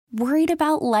Worried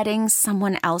about letting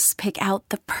someone else pick out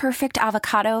the perfect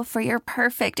avocado for your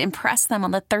perfect impress them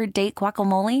on the third date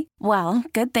guacamole? Well,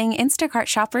 good thing Instacart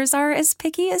shoppers are as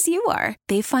picky as you are.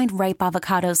 They find ripe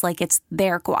avocados like it's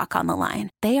their guac on the line.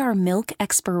 They are milk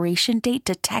expiration date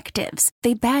detectives.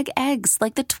 They bag eggs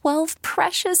like the 12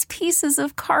 precious pieces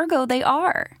of cargo they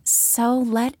are. So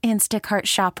let Instacart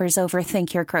shoppers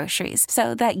overthink your groceries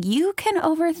so that you can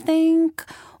overthink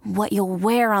what you'll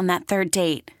wear on that third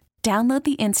date. Download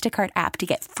the Instacart app to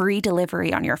get free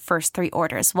delivery on your first 3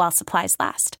 orders while supplies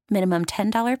last. Minimum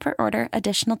 $10 per order.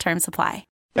 Additional terms apply.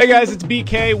 Hey guys, it's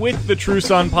BK with the True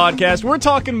Sun Podcast. We're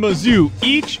talking Mizzou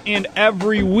each and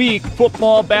every week.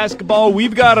 Football, basketball,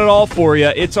 we've got it all for you.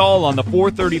 It's all on the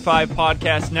 435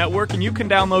 Podcast Network, and you can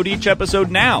download each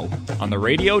episode now on the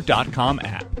radio.com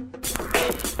app.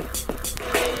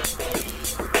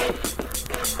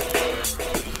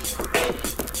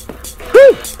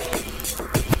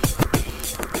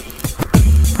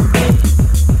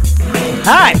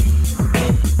 Hi!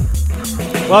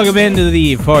 Welcome into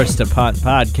the Forced to Punt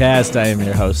podcast. I am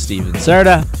your host, Steven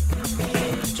Serta.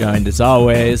 Joined as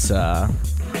always,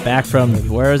 back from,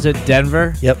 where is it,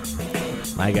 Denver? Yep.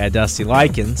 My guy, Dusty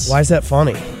Likens. Why is that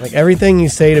funny? Like, everything you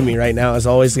say to me right now is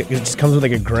always, it just comes with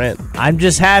like a grin. I'm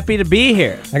just happy to be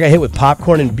here. I got hit with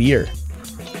popcorn and beer.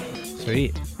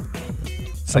 Sweet.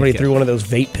 Somebody threw one of those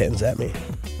vape pens at me.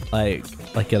 Like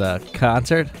at a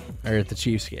concert or at the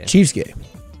Chiefs game? Chiefs game.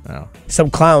 Oh.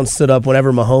 Some clown stood up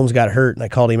whenever Mahomes got hurt, and I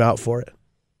called him out for it.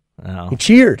 Oh. He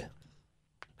cheered.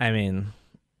 I mean,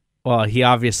 well, he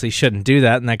obviously shouldn't do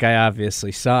that, and that guy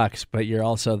obviously sucks, but you're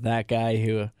also that guy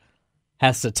who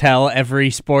has to tell every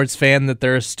sports fan that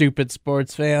they're a stupid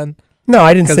sports fan. No,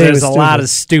 I didn't say it was Because there's a lot stupid. of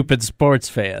stupid sports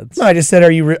fans. No, I just said,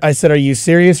 are you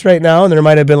serious right now? And there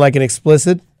might have been like an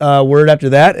explicit word after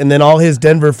that, and then all his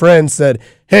Denver friends said,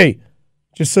 hey,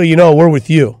 just so you know, we're with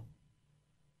you.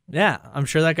 Yeah, I'm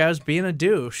sure that guy was being a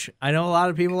douche. I know a lot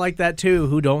of people like that too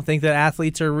who don't think that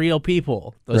athletes are real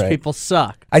people. Those Right. people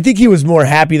suck. I think he was more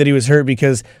happy that he was hurt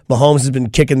because Mahomes has been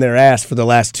kicking their ass for the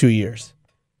last 2 years.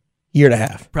 Year and a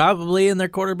half. Probably, and their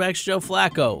quarterback's Joe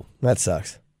Flacco. That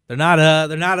sucks. They're not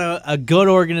a good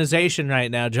organization right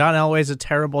now. John Elway's a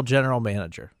terrible general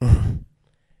manager. I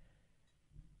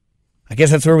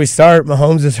guess that's where we start.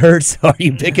 Mahomes is hurt, so are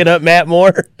you picking up Matt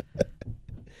Moore?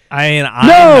 I mean, I'm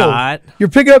No! not. You're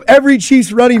picking up every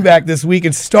Chiefs running back this week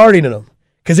and starting them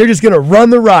because they're just going to run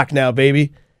the rock now,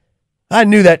 baby. I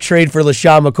knew that trade for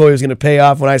LaShawn McCoy was going to pay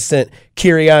off when I sent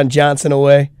Kerryon Johnson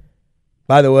away.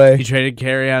 By the You way, traded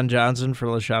Kerryon Johnson for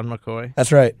LaShawn McCoy?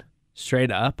 that's right.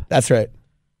 Straight up? That's right.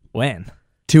 When?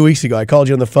 2 weeks ago, I called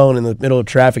you on the phone in the middle of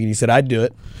traffic, and you said, I'd do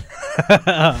it.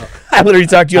 I literally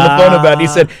talked to you on the phone about it. He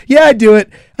said, yeah, I'd do it.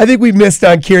 I think we missed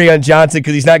on Kerryon Johnson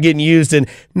because he's not getting used, and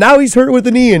now he's hurt with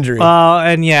a knee injury. Well,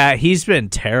 and yeah, he's been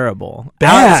terrible.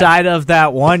 Bad. Outside of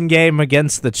that one game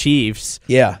against the Chiefs,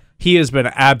 Yeah. he has been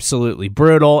absolutely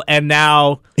brutal, and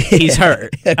now he's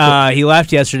hurt. He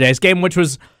left yesterday's game, which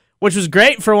was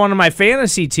great for one of my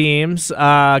fantasy teams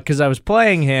because I was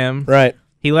playing him. Right.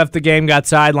 He left the game, got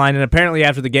sidelined, and apparently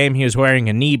after the game he was wearing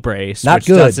a knee brace, Not which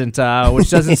good. doesn't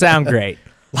sound great.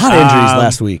 A lot of injuries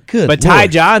last week. Good But Lord. Ty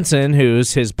Johnson,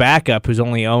 who's his backup, who's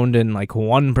only owned in like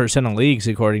 1% of leagues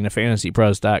according to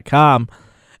FantasyPros.com,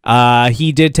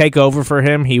 he did take over for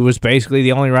him. He was basically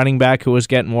the only running back who was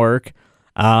getting work.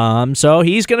 So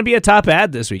he's going to be a top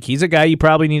ad this week. He's a guy you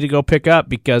probably need to go pick up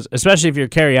because, especially if you're a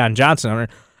Kerryon Johnson owner.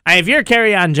 If you're a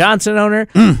Kerryon Johnson owner,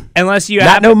 unless you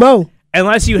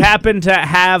Unless you happen to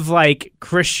have, like,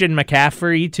 Christian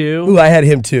McCaffrey, too. Ooh, I had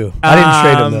him, too. I didn't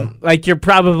trade him, though. Like, you're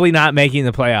probably not making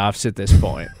the playoffs at this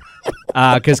point.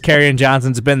 Because Kerryon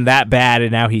Johnson's been that bad,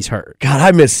 and now he's hurt. God,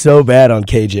 I missed so bad on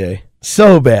KJ.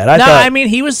 So bad. I mean,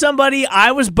 he was somebody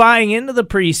I was buying into the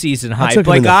preseason hype. I took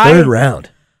him like in the third round.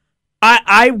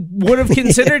 I would have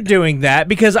considered doing that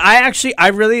because I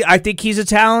think he's a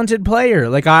talented player.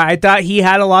 Like I thought he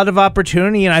had a lot of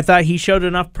opportunity and I thought he showed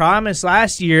enough promise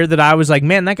last year that I was like,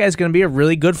 man, that guy's going to be a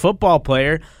really good football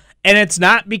player. And it's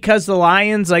not because the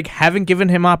Lions like haven't given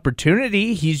him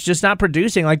opportunity. He's just not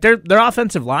producing. Like their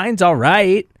offensive line's all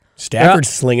right. Stafford's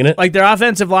slinging it. Like their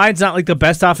offensive line's not like the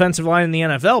best offensive line in the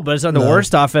NFL, but it's not the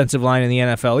worst offensive line in the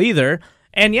NFL either.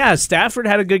 And yeah, Stafford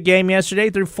had a good game yesterday.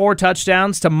 Threw 4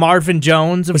 touchdowns to Marvin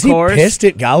Jones, of course. Was he pissed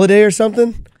at Galladay or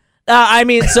something? I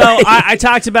mean, so I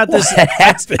talked about this. What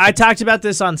happened? I talked about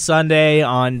this on Sunday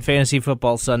on Fantasy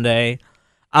Football Sunday.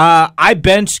 I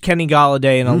benched Kenny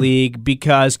Galladay in a league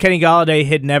because Kenny Galladay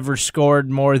had never scored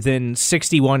more than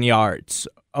 61 yards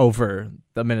over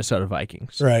the Minnesota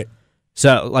Vikings. Right.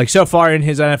 So, like, so far in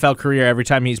his NFL career, every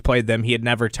time he's played them, he had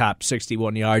never topped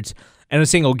 61 yards in a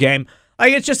single game.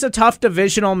 Like, it's just a tough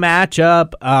divisional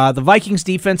matchup. The Vikings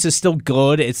defense is still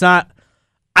good. It's not.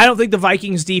 I don't think the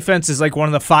Vikings defense is like one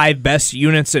of the 5 best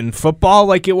units in football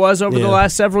like it was over the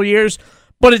last several years,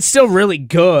 but it's still really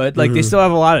good. Like, they still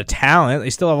have a lot of talent. They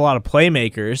still have a lot of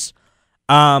playmakers.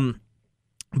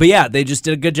 But yeah, they just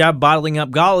did a good job bottling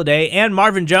up Golladay, and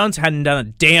Marvin Jones hadn't done a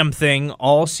damn thing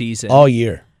all season. All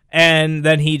year. And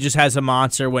then he just has a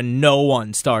monster when no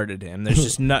one started him. There's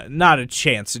just not a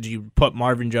chance that you put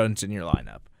Marvin Jones in your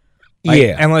lineup.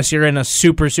 Like, unless you're in a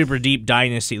super, super deep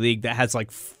dynasty league that has like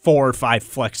 4 or 5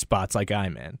 flex spots like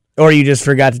I'm in. Or you just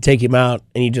forgot to take him out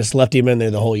and you just left him in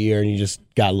there the whole year and you just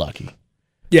got lucky.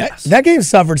 Yes. That game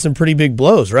suffered some pretty big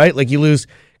blows, right? Like you lose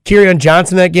Kerryon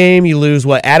Johnson that game. You lose,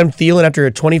 Adam Thielen after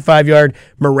a 25-yard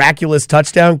miraculous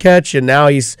touchdown catch, and now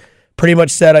he's pretty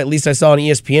much said, at least I saw on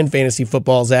ESPN Fantasy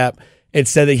Football's app, it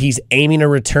said that he's aiming a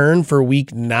return for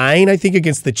Week 9, I think,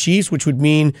 against the Chiefs, which would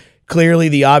mean clearly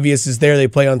the obvious is there. They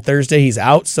play on Thursday. He's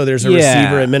out, so there's a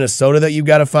receiver in Minnesota that you've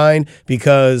got to find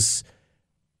because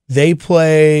they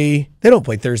don't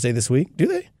play Thursday this week, do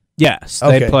they? Yes,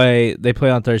 okay. They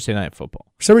play on Thursday Night Football.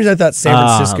 For some reason, I thought San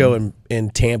Francisco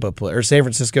and Tampa play, or San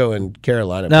Francisco and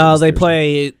Carolina. No, they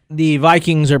play. The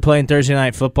Vikings are playing Thursday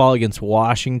Night Football against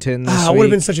Washington this week. It would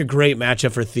have been such a great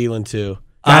matchup for Thielen too.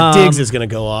 Diggs is going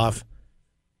to go off.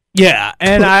 Yeah,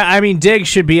 and I mean Diggs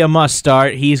should be a must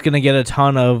start. He's going to get a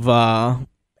ton of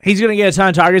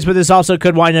targets, but this also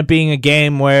could wind up being a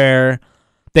game where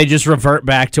they just revert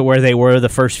back to where they were the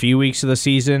first few weeks of the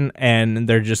season, and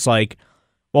they're just like,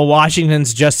 well,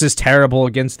 Washington's just as terrible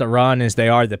against the run as they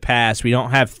are the pass. We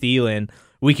don't have Thielen.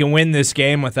 We can win this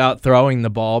game without throwing the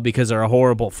ball because they're a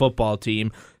horrible football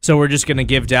team. So we're just going to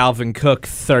give Dalvin Cook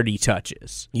 30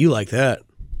 touches. You like that?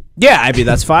 Yeah, I mean,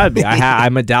 that's fine.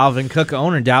 I'm a Dalvin Cook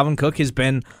owner. Dalvin Cook has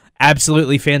been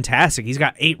absolutely fantastic. He's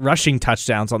got 8 rushing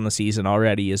touchdowns on the season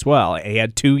already as well. He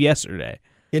had 2 yesterday.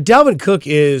 Yeah, Dalvin Cook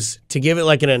is, to give it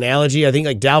like an analogy, I think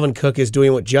like Dalvin Cook is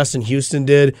doing what Justin Houston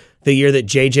did the year that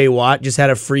J.J. Watt just had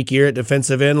a freak year at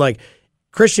defensive end. Like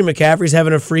Christian McCaffrey's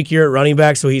having a freak year at running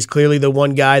back, so he's clearly the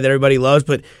one guy that everybody loves.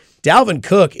 But Dalvin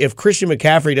Cook, if Christian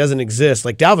McCaffrey doesn't exist,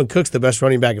 like Dalvin Cook's the best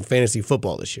running back in fantasy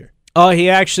football this year. Oh, he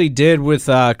actually did with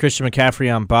Christian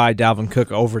McCaffrey on bye. Dalvin Cook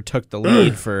overtook the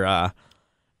lead for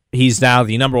he's now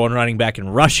the number 1 running back in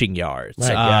rushing yards.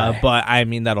 But, I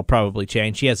mean, that'll probably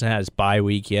change. He hasn't had his bye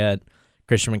week yet.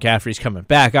 Christian McCaffrey's coming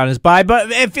back on his bye,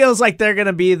 but it feels like they're going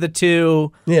to be the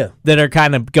two that are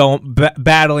kind of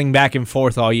battling back and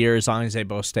forth all year as long as they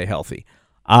both stay healthy.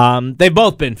 They've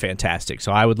both been fantastic,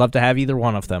 so I would love to have either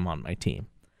one of them on my team.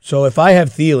 So if I have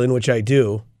Thielen, which I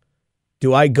do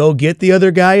I go get the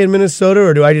other guy in Minnesota,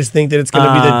 or do I just think that it's going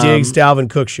to be the Diggs Dalvin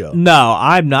Cook show? No,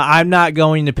 I'm not. I'm not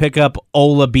going to pick up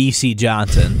Ola B.C.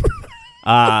 Johnson,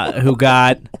 he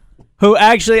got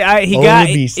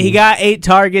 8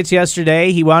 targets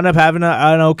yesterday. He wound up having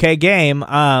an okay game.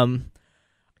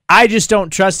 I just don't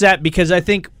trust that because I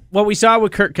think what we saw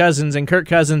with Kirk Cousins, and Kirk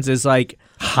Cousins is like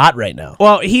hot right now.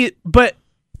 Well, but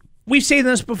we've seen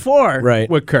this before, right,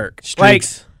 with Kirk. Streaks. Like,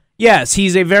 yes,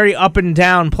 he's a very up and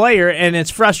down player, and it's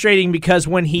frustrating because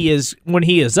when he is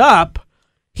up,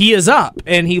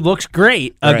 and he looks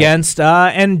great against.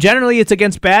 And generally, it's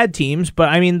against bad teams. But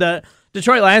I mean, the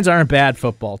Detroit Lions aren't a bad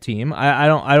football team. I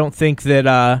don't think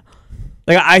that.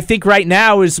 I think right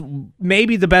now is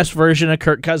maybe the best version of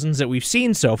Kirk Cousins that we've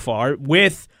seen so far,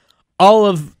 with all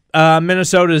of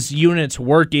Minnesota's units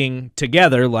working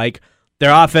together. Like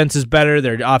their offense is better,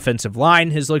 their offensive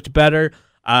line has looked better.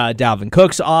 Dalvin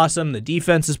Cook's awesome. The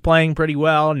defense is playing pretty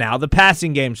well. Now the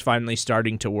passing game's finally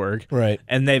starting to work. Right.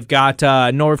 And they've got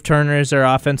Norv Turner as their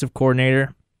offensive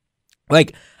coordinator.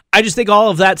 Like, I just think all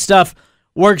of that stuff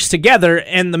works together,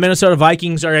 and the Minnesota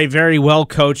Vikings are a very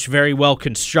well-coached, very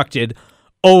well-constructed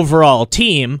overall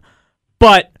team.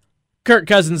 But Kirk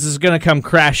Cousins is going to come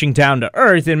crashing down to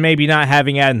earth, and maybe not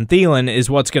having Adam Thielen is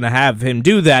what's going to have him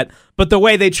do that. But the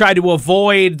way they try to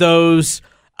avoid those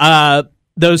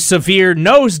severe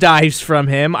nosedives from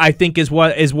him, I think is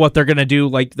what they're going to do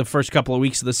like the first couple of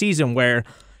weeks of the season, where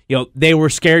they were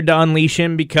scared to unleash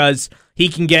him because he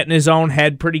can get in his own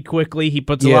head pretty quickly. He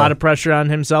puts a lot of pressure on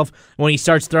himself. When he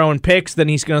starts throwing picks, then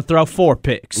he's going to throw 4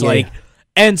 picks.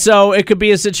 And so it could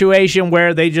be a situation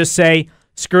where they just say,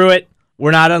 screw it,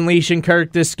 we're not unleashing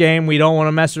Kirk this game. We don't want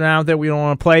to mess around with it. We don't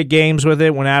want to play games with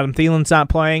it when Adam Thielen's not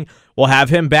playing. We'll have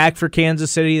him back for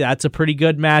Kansas City. That's a pretty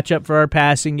good matchup for our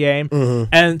passing game. Mm-hmm.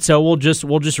 And so we'll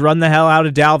just run the hell out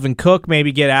of Dalvin Cook,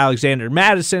 maybe get Alexander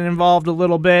Mattison involved a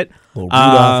little bit. A little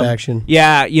Rudolph action.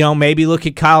 Yeah, maybe look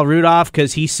at Kyle Rudolph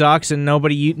because he sucks and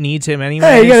nobody needs him anyway.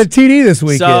 Hey, you got a TD this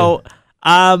weekend. So,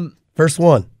 first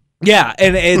one. Yeah,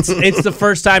 and it's the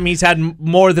first time he's had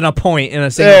more than a point in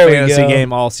a single fantasy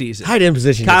game all season. Tight end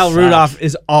position. Kyle Rudolph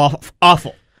is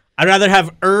awful. I'd rather have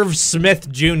Irv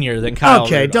Smith Jr. than Kyle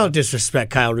Rudolph. Don't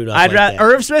disrespect Kyle Rudolph.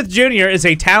 Irv Smith Jr. is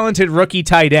a talented rookie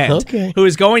tight end who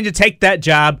is going to take that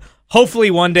job,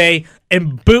 hopefully one day,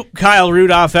 and boot Kyle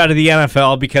Rudolph out of the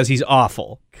NFL because he's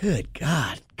awful. Good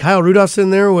God. Kyle Rudolph's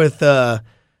in there with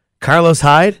Carlos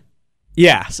Hyde?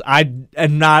 Yes, I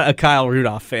am not a Kyle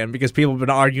Rudolph fan because people have been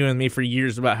arguing with me for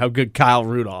years about how good Kyle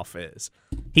Rudolph is.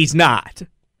 He's not.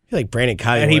 I feel like Brandon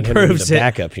Collier and he proves the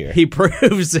backup here. He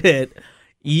proves it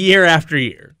year after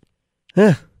year.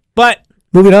 Yeah. But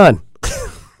moving on.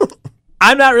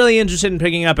 I'm not really interested in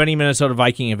picking up any Minnesota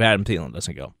Viking if Adam Thielen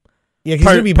doesn't go. Yeah, because he's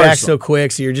going to be back so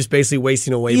quick, so you're just basically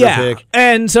wasting a waiver pick.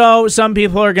 And so some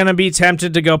people are going to be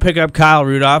tempted to go pick up Kyle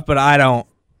Rudolph, but I don't.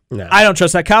 No. I don't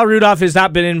trust that. Kyle Rudolph has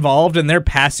not been involved in their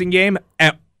passing game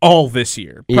at all this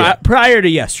year, prior to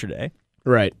yesterday.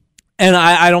 Right. And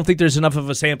I don't think there's enough of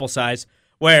a sample size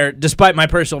where, despite my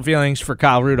personal feelings for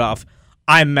Kyle Rudolph,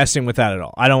 I'm messing with that at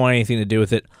all. I don't want anything to do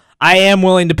with it. I am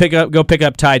willing to go pick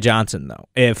up Ty Johnson, though.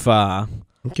 If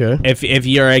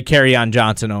you're a Kerryon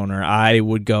Johnson owner, I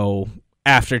would go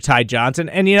after Ty Johnson.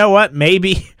 And you know what?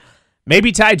 Maybe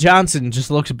Ty Johnson just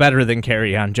looks better than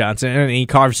Kerryon Johnson, and he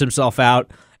carves himself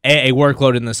out a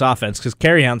workload in this offense because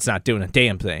Kerryon's not doing a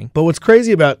damn thing. But what's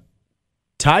crazy about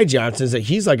Ty Johnson is that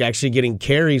he's like actually getting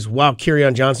carries while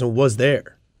Kerryon Johnson was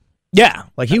there. Yeah.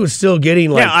 Like he was still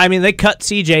getting like... Yeah, I mean, they cut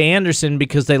C.J. Anderson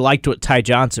because they liked what Ty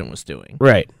Johnson was doing.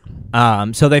 Right.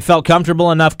 So they felt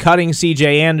comfortable enough cutting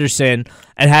C.J. Anderson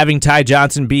and having Ty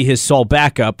Johnson be his sole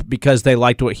backup because they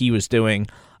liked what he was doing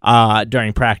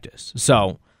during practice.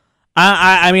 So,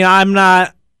 I mean,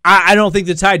 I don't think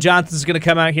that Ty Johnson's going to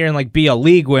come out here and like be a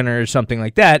league winner or something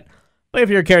like that. But if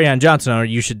you're a Kerryon Johnson owner,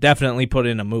 you should definitely put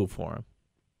in a move for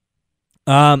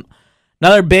him.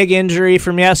 Another big injury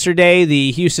from yesterday,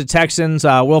 the Houston Texans,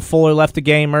 Will Fuller left the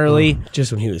game early.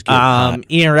 Just when he was getting hot.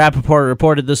 Ian Rappaport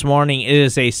reported this morning it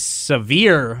is a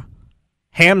severe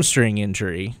hamstring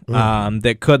injury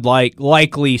that could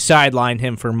likely sideline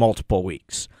him for multiple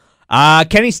weeks.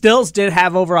 Kenny Stills did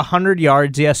have over 100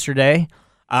 yards yesterday.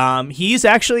 Kenny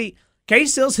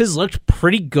Stills has looked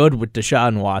pretty good with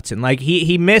Deshaun Watson. Like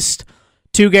he missed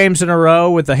 2 games in a row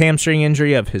with a hamstring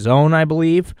injury of his own, I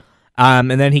believe.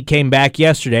 And then he came back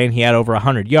yesterday and he had over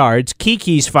 100 yards.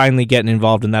 Kiki's finally getting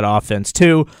involved in that offense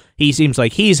too. He seems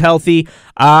like he's healthy.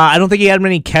 I don't think he had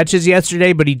many catches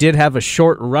yesterday, but he did have a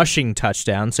short rushing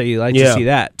touchdown, so you like to see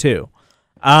that too.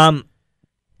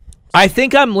 I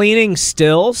think I'm leaning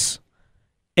Stills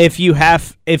if you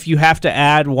have to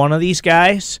add one of these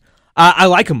guys. I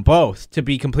like them both, to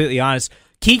be completely honest.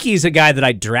 Kiki's a guy that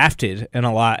I drafted in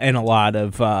a lot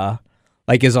of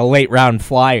like as a late round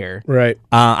flyer. Right.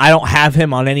 I don't have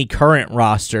him on any current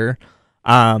roster.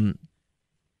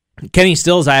 Kenny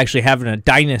Stills I actually have in a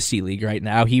dynasty league right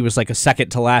now. He was like a second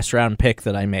to last round pick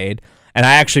that I made. And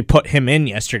I actually put him in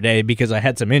yesterday because I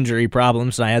had some injury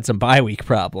problems and I had some bye week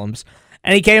problems.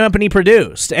 And he came up and he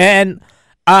produced. And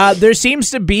there seems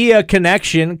to be a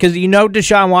connection because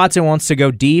Deshaun Watson wants to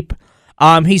go deep.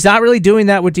 He's not really doing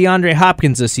that with DeAndre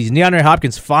Hopkins this season. DeAndre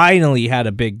Hopkins finally had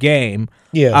a big game.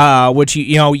 Yeah. Which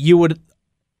you would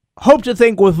hope to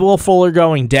think with Will Fuller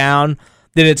going down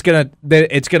that it's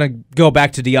gonna go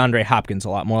back to DeAndre Hopkins a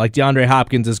lot more. Like DeAndre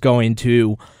Hopkins is going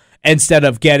to, instead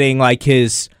of getting like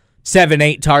his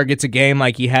 7-8 targets a game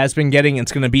like he has been getting,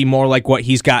 it's gonna be more like what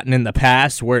he's gotten in the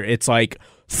past, where it's like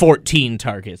 14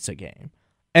 targets a game.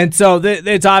 And so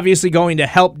it's obviously going to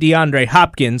help DeAndre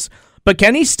Hopkins. But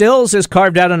Kenny Stills has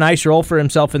carved out a nice role for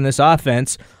himself in this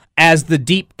offense as the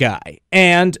deep guy.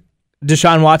 And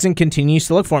Deshaun Watson continues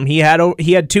to look for him. He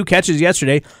had 2 catches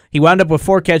yesterday. He wound up with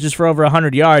 4 catches for over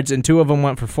 100 yards, and 2 of them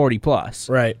went for 40+.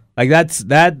 Right. Like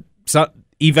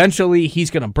eventually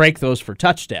he's going to break those for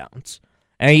touchdowns.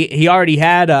 And he already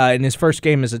had, in his first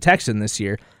game as a Texan this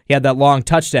year, he had that long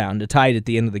touchdown to tie it at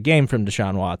the end of the game from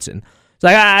Deshaun Watson. So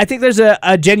I think there's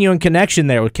a genuine connection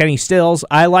there with Kenny Stills.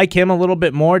 I like him a little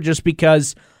bit more just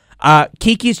because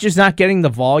Kiki's just not getting the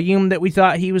volume that we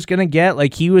thought he was going to get.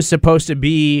 Like he was supposed to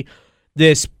be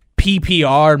this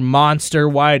PPR monster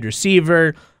wide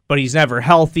receiver, but he's never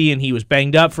healthy and he was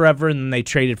banged up forever, and then they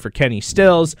traded for Kenny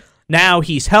Stills. Now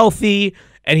he's healthy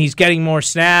and he's getting more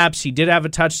snaps. He did have a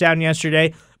touchdown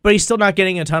yesterday, but he's still not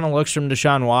getting a ton of looks from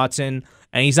Deshaun Watson.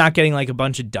 And he's not getting like a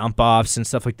bunch of dump-offs and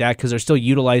stuff like that because they're still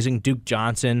utilizing Duke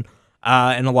Johnson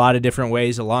in a lot of different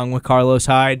ways along with Carlos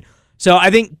Hyde. So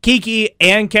I think Kiki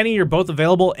and Kenny are both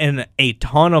available in a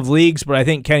ton of leagues, but I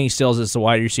think Kenny Stills is the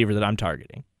wide receiver that I'm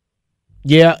targeting.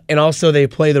 Yeah, and also they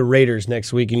play the Raiders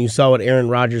next week, and you saw what Aaron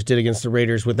Rodgers did against the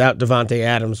Raiders without Devontae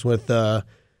Adams, with the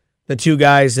two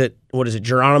guys that,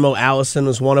 Geronimo Allison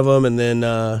was one of them, and then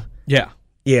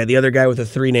the other guy with a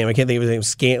 3 name. I can't think of his name.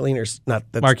 Scantling or not?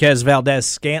 Marquez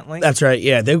Valdez-Scantling. That's right.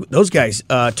 Yeah, those guys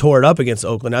tore it up against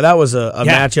Oakland. Now that was a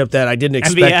matchup that I didn't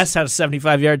expect. MVS had a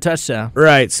 75-yard touchdown.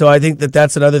 Right. So I think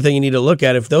that's another thing you need to look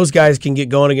at. If those guys can get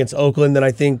going against Oakland, then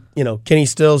I think Kenny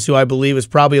Stills, who I believe is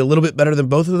probably a little bit better than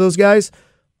both of those guys,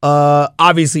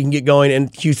 obviously can get going.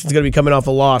 And Houston's going to be coming off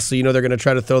a loss, so they're going to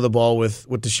try to throw the ball with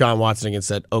Deshaun Watson against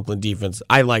that Oakland defense.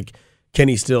 I like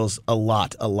Kenny Stills a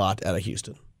lot out of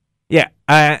Houston. Yeah,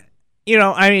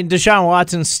 Deshaun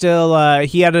Watson still,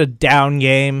 he had a down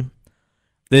game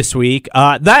this week.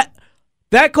 That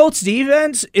Colts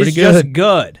defense is just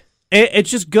good.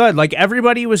 It's just good. Like,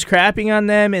 everybody was crapping on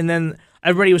them, and then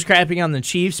everybody was crapping on the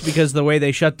Chiefs because of the way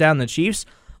they shut down the Chiefs.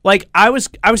 Like, I was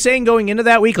saying going into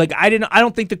that week, like, I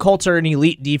don't think the Colts are an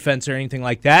elite defense or anything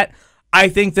like that. I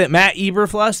think that Matt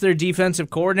Eberflus, their defensive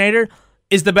coordinator,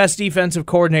 is the best defensive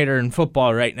coordinator in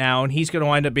football right now, and he's going to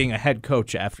wind up being a head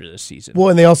coach after this season. Well,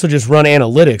 and they also just run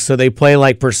analytics, so they play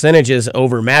like percentages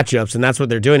over matchups, and that's what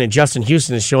they're doing. And Justin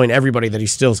Houston is showing everybody that he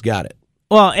still's got it.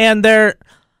 Well, and their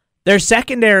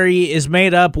secondary is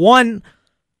made up. One,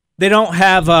 they don't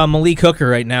have Malik Hooker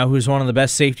right now, who's one of the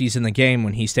best safeties in the game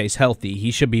when he stays healthy. He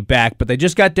should be back, but they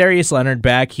just got Darius Leonard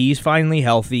back. He's finally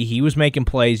healthy. He was making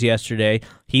plays yesterday.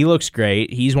 He looks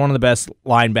great. He's one of the best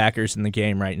linebackers in the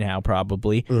game right now,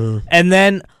 probably. And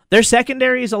then their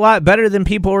secondary is a lot better than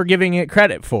people were giving it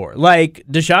credit for. Like,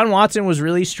 Deshaun Watson was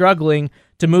really struggling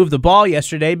to move the ball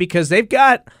yesterday because they've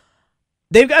got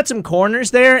some corners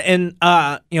there, and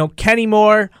Kenny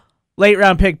Moore, late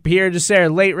round pick, Pierre Desir,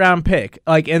 late round pick.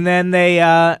 Like, and then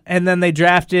they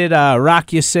drafted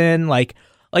Rock Ya-Sin. Like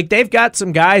they've got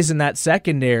some guys in that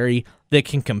secondary that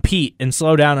can compete and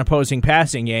slow down opposing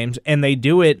passing games, and they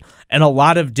do it in a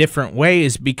lot of different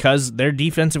ways because their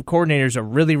defensive coordinator is a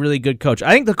really, really good coach.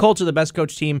 I think the Colts are the best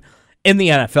coach team in the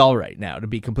NFL right now, to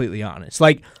be completely honest.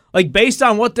 Like based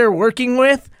on what they're working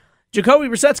with, Jacoby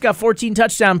Brissett's got 14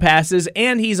 touchdown passes,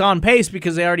 and he's on pace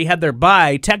because they already had their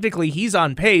bye. Technically, he's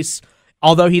on pace,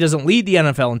 although he doesn't lead the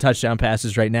NFL in touchdown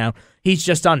passes right now. He's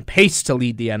just on pace to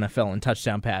lead the NFL in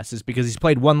touchdown passes because he's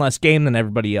played one less game than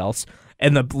everybody else,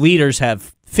 and the leaders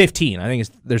have 15. I think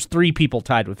there's 3 people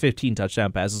tied with 15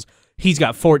 touchdown passes. He's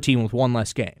got 14 with one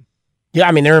less game. Yeah,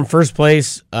 I mean, they're in first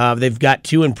place. They've got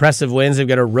 2 impressive wins. They've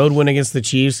got a road win against the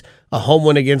Chiefs, a home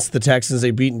win against the Texans.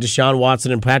 They've beaten Deshaun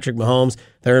Watson and Patrick Mahomes.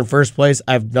 They're in first place.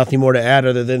 I have nothing more to add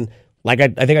other than, like I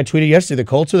think I tweeted yesterday, the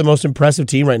Colts are the most impressive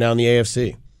team right now in the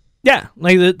AFC. Yeah,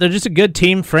 like they're just a good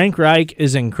team. Frank Reich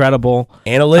is incredible.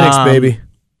 Analytics, baby.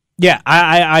 Yeah,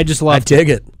 I just love. I dig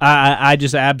it. I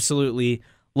just absolutely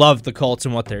love the Colts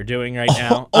and what they're doing right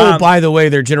now. By the way,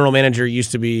 their general manager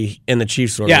used to be in the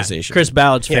Chiefs organization. Yeah, Chris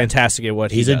Ballard's fantastic at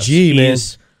what he does. He's a G, man.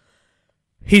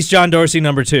 He's John Dorsey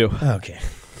number 2. Okay.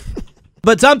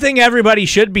 But something everybody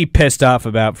should be pissed off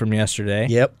about from yesterday.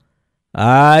 Yep.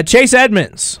 Chase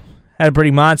Edmonds had a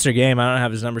pretty monster game. I don't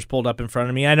have his numbers pulled up in front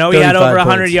of me. I know he had over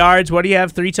 100 yards. What do you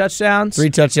have, 3 touchdowns? 3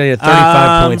 touchdowns,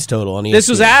 35 points total on ESPN. This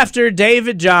was after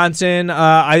David Johnson,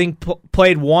 I think,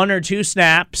 played 1 or 2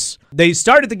 snaps. They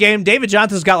started the game. David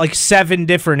Johnson's got like 7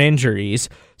 different injuries.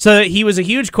 So he was a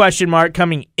huge question mark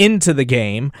coming into the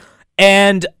game.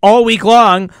 And all week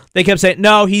long, they kept saying,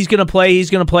 no, he's going to play, he's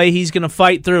going to play, he's going to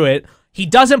fight through it. He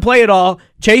doesn't play at all.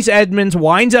 Chase Edmonds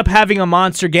winds up having a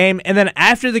monster game. And then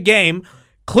after the game,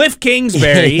 Cliff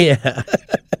Kingsbury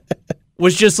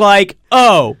was just like,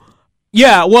 oh,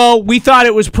 yeah, well, we thought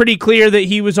it was pretty clear that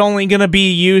he was only going to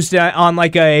be used on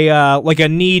like a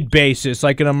need basis,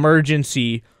 like an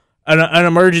emergency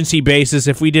basis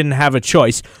if we didn't have a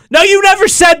choice. No, you never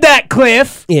said that,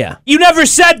 Cliff. Yeah. You never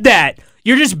said that.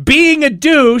 You're just being a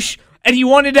douche, and you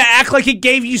wanted to act like it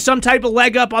gave you some type of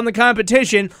leg up on the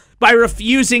competition by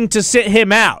refusing to sit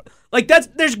him out. Like,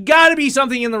 there's got to be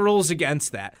something in the rules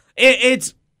against that.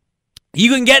 You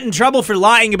can get in trouble for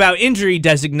lying about injury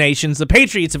designations. The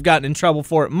Patriots have gotten in trouble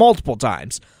for it multiple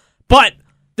times. But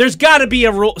there's got to be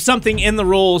something in the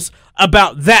rules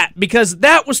about that, because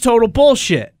that was total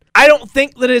bullshit. I don't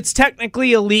think that it's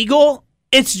technically illegal.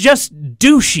 It's just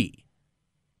douchey.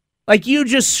 Like, you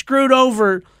just screwed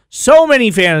over so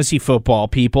many fantasy football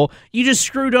people. You just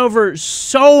screwed over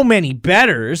so many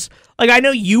bettors. Like, I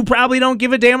know you probably don't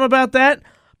give a damn about that,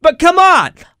 but come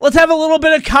on. Let's have a little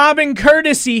bit of common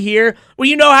courtesy here when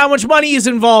you know how much money is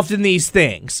involved in these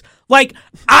things. Like,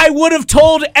 I would have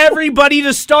told everybody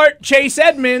to start Chase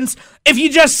Edmonds if you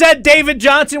just said David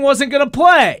Johnson wasn't going to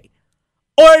play.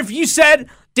 Or if you said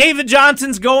David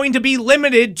Johnson's going to be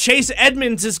limited, Chase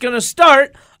Edmonds is going to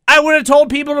start, I would have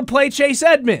told people to play Chase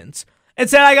Edmonds.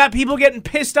 Instead, I got people getting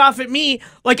pissed off at me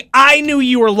like I knew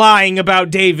you were lying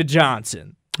about David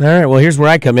Johnson. All right, well, here's where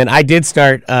I come in. I did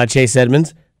start Chase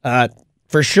Edmonds.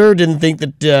 For sure didn't think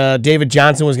that David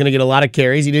Johnson was going to get a lot of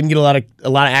carries. He didn't get a lot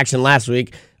of action last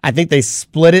week. I think they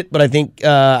split it, but I think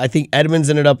Edmonds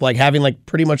ended up like having like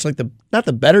pretty much like not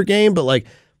the better game, but like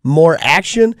more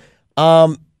action.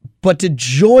 But to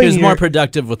join, he was more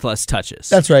productive with less touches.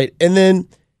 That's right. And then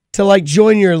to like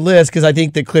join your list, because I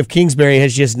think that Cliff Kingsbury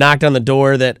has just knocked on the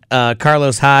door that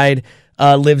Carlos Hyde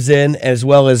lives in, as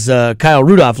well as Kyle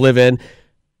Rudolph live in.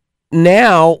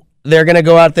 Now they're going to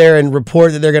go out there and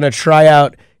report that they're going to try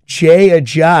out Jay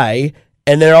Ajayi,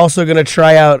 and they're also going to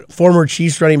try out former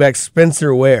Chiefs running back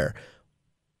Spencer Ware.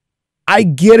 I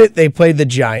get it. They played the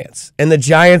Giants, and the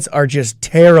Giants are just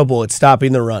terrible at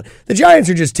stopping the run. The Giants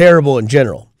are just terrible in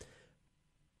general.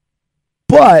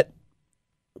 But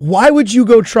why would you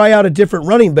go try out a different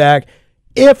running back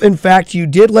if, in fact, you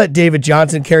did let David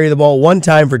Johnson carry the ball one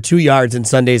time for 2 yards in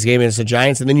Sunday's game against the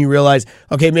Giants, and then you realize,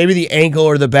 okay, maybe the ankle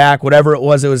or the back, whatever it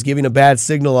was giving a bad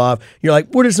signal off, you're like,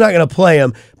 we're just not going to play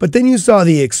him. But then you saw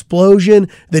the explosion,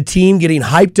 the team getting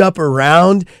hyped up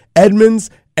around Edmonds,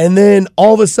 and then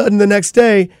all of a sudden the next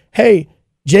day, hey,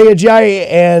 Jay Ajayi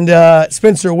and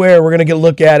Spencer Ware, we're going to get a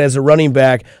look at as a running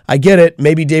back. I get it.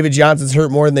 Maybe David Johnson's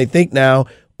hurt more than they think now,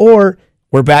 or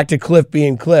we're back to Cliff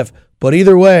being Cliff. But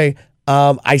either way,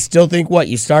 I still think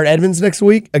you start Edmonds next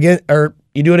week again, or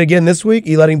you do it again this week,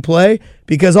 you let him play,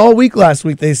 because all week last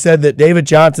week they said that David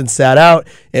Johnson sat out.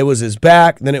 It was his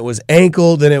back, then it was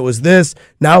ankle, then it was this,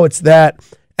 now it's that.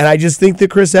 And I just think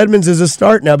that Chris Edmonds is a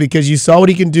start now because you saw what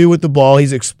he can do with the ball.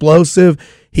 He's explosive.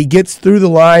 He gets through the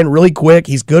line really quick.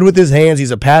 He's good with his hands. He's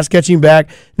a pass-catching back.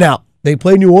 Now, they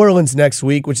play New Orleans next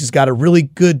week, which has got a really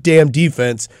good damn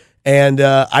defense. And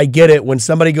I get it. When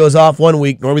somebody goes off one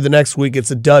week, normally the next week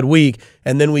it's a dud week,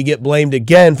 and then we get blamed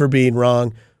again for being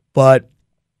wrong. But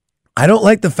I don't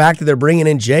like the fact that they're bringing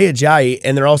in Jay Ajayi,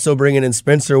 and they're also bringing in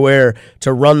Spencer Ware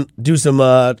to do some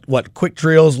quick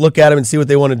drills, look at them and see what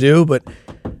they want to do. But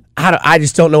I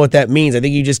just don't know what that means. I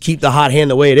think you just keep the hot hand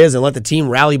the way it is and let the team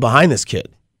rally behind this kid.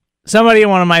 Somebody in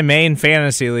one of my main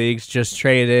fantasy leagues just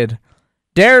traded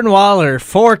Darren Waller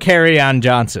for Kerryon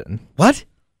Johnson. What?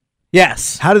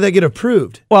 Yes. How did that get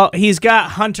approved? Well, he's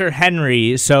got Hunter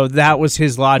Henry, so that was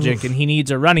his logic, and he needs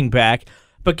a running back.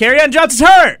 But Kerryon Johnson's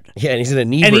hurt. Yeah, and he's in a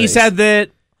knee brace. And he said that,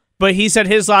 but he said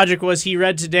his logic was he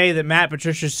read today that Matt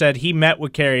Patricia said he met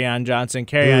with Kerryon Johnson.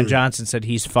 Kerryon Johnson said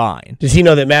he's fine. Does he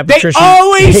know that Matt Patricia? They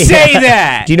always say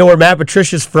that. Do you know where Matt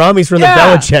Patricia's from? He's from the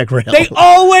Belichick realm. They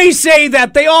always say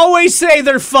that. They always say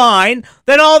they're fine.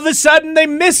 Then all of a sudden they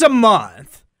miss a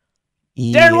month.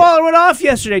 Yeah. Darren Waller went off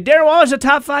yesterday. Darren Waller's a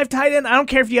top 5 tight end. I don't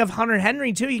care if you have Hunter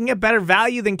Henry, too. You can get better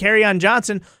value than Kerryon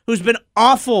Johnson, who's been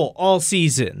awful all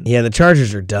season. Yeah, the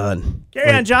Chargers are done.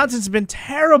 Kerryon Johnson's been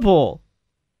terrible.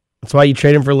 That's why you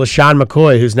trade him for LaShawn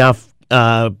McCoy, who's now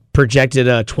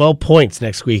projected 12 points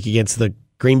next week against the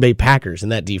Green Bay Packers in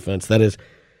that defense. That is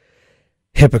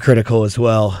hypocritical as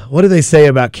well. What do they say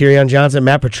about Kerryon Johnson?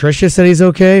 Matt Patricia said he's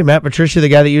okay. Matt Patricia, the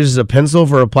guy that uses a pencil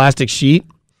for a plastic sheet.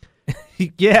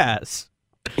 Yes.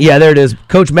 Yeah, there it is.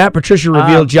 Coach Matt Patricia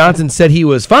revealed Johnson said he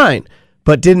was fine,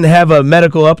 but didn't have a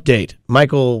medical update.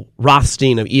 Michael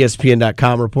Rothstein of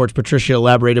ESPN.com reports Patricia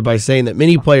elaborated by saying that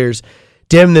many players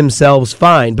dim themselves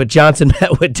fine, but Johnson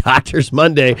met with doctors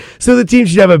Monday, so the team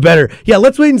should have a better. Yeah,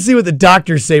 let's wait and see what the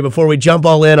doctors say before we jump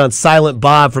all in on Silent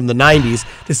Bob from the 90s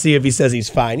to see if he says he's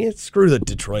fine. Yeah, screw the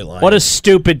Detroit Lions. What a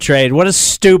stupid trade. What a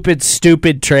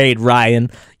stupid trade,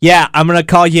 Ryan. Yeah, I'm going to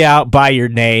call you out by your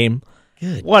name.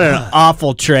 Good what God. An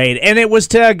awful trade. And it was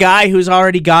to a guy who's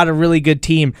already got a really good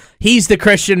team. He's the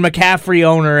Christian McCaffrey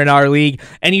owner in our league,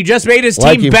 and you just made his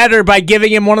team better by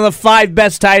giving him one of the 5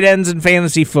 best tight ends in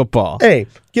fantasy football. Hey,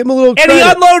 give him a little credit. And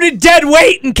he unloaded dead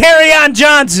weight and Kerryon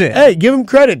Johnson. Hey, give him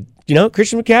credit. You know,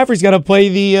 Christian McCaffrey's got to play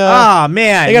the.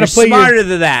 Man, you're smarter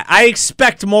than that. I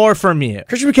expect more from you.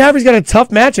 Christian McCaffrey's got a tough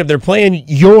matchup. They're playing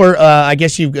your. I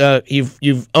guess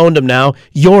you've owned them now.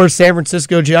 Your San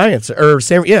Francisco Giants or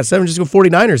San Francisco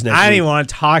 49ers next. I didn't even want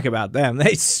to talk about them.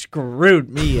 They screwed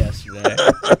me yesterday.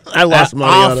 I lost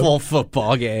money on them. Awful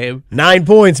football game. 9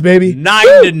 points, baby.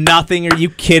 9-0. Are you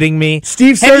kidding me?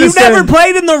 Steve Serta Have you never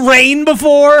played in the rain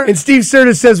before? And Steve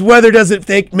Serta says weather doesn't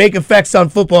make effects on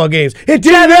football games. It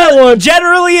did that one.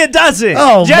 Generally, it doesn't.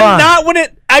 Oh, my. Not when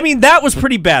it. I mean, that was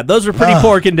pretty bad. Those were pretty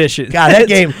poor conditions. God, that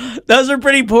game. Those are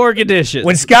pretty poor conditions.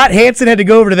 When Scott Hansen had to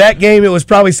go over to that game, it was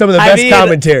probably some of the best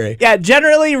commentary. Yeah,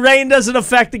 generally, rain doesn't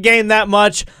affect the game that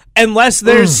much unless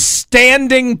there's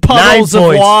standing puddles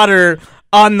of water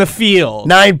on the field.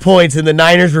 9 points, and the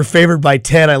Niners were favored by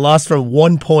 10. I lost from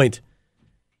 1 point.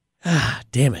 Ah,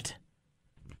 damn it.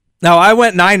 No, I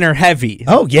went Niner heavy.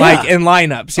 Oh, yeah. Like in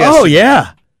lineups. Yesterday. Oh,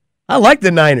 yeah. I like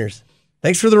the Niners.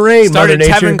 Thanks for the rain, Started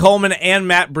Mother Nature. Tevin Coleman and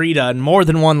Matt Breida in more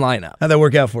than one lineup. How'd that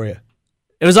work out for you?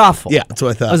 It was awful. Yeah, that's what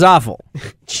I thought. It was awful.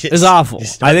 It was awful.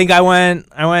 I think I went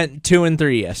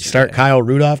 2-3 yesterday. Start Kyle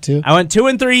Rudolph, too? I went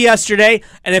 2-3 yesterday,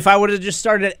 and if I would have just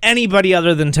started anybody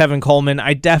other than Tevin Coleman,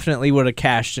 I definitely would have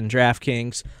cashed in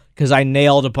DraftKings because I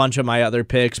nailed a bunch of my other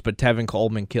picks, but Tevin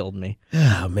Coleman killed me.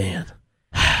 Oh, man.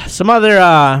 Some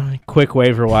other quick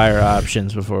waiver wire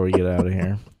options before we get out of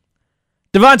here.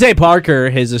 Devontae Parker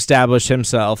has established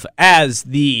himself as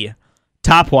the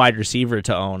top wide receiver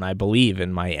to own, I believe,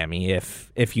 in Miami,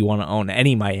 if you want to own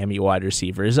any Miami wide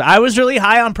receivers. I was really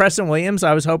high on Preston Williams.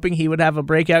 I was hoping he would have a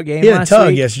breakout game He had a last tug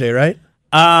week. yesterday,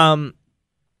 right?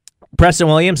 Preston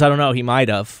Williams, I don't know. He might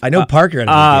have. I know Parker had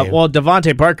a good game. Well,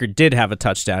 Devontae Parker did have a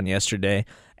touchdown yesterday,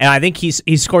 and I think he's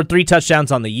scored 3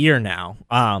 touchdowns on the year now.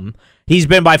 He's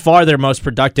been by far their most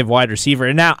productive wide receiver.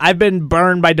 And now I've been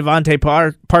burned by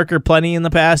Devontae Parker plenty in the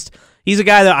past. He's a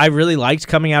guy that I really liked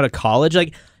coming out of college.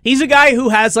 Like, he's a guy who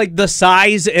has like the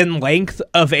size and length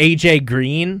of AJ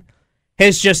Green,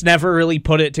 has just never really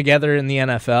put it together in the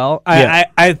NFL. Yeah.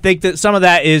 I think that some of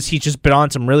that is he's just been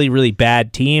on some really, really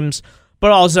bad teams,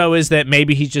 but also is that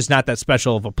maybe he's just not that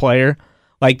special of a player.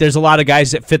 Like, there's a lot of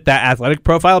guys that fit that athletic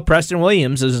profile. Preston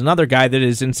Williams is another guy that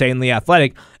is insanely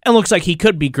athletic and looks like he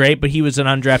could be great, but he was an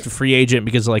undrafted free agent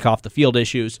because of, like, off-the-field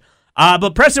issues.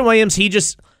 But Preston Williams,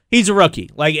 he's a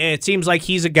rookie. Like, it seems like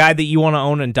he's a guy that you want to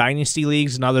own in dynasty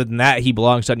leagues, and other than that, he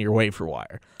belongs on your waiver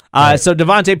wire. Right. So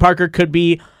Devontae Parker could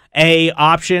be a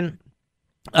option.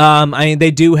 I mean,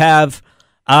 they do have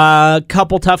a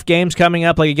couple tough games coming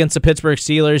up, like against the Pittsburgh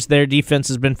Steelers. Their defense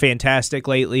has been fantastic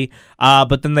lately.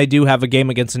 But then they do have a game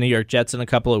against the New York Jets in a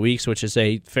couple of weeks, which is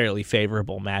a fairly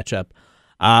favorable matchup.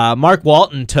 Mark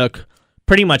Walton took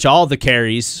pretty much all the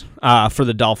carries for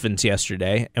the Dolphins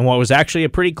yesterday, and what was actually a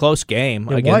pretty close game.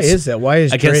 Yeah, why is that? Why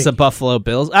is against Drake? the Buffalo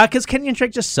Bills? Because Kenyon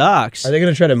Drake just sucks. Are they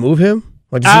going to try to move him?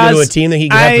 Like, does he go to a team that he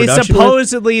can have production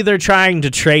supposedly they're trying to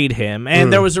trade him,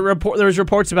 and there was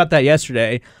reports about that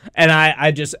yesterday, and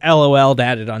I just LOL'd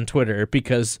at it on Twitter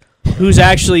because who's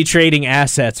actually trading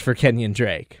assets for Kenyon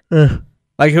Drake?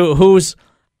 Like who's?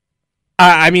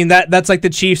 I mean that's like the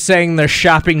Chiefs saying they're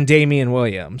shopping Damian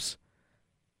Williams.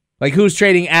 Like, who's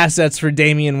trading assets for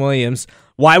Damian Williams?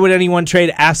 Why would anyone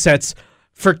trade assets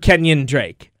for Kenyon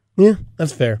Drake? Yeah,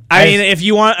 that's fair. I mean, if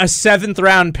you want a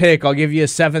 7th-round pick, I'll give you a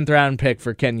 7th-round pick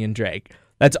for Kenyon Drake.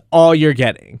 That's all you're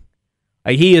getting.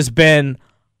 He has been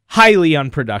highly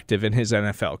unproductive in his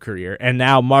NFL career, and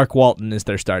now Mark Walton is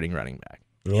their starting running back.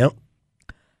 Yep.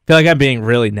 I feel like I'm being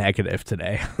really negative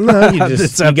today. No, you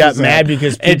got mad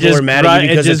because people were mad at you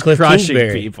because of Cliff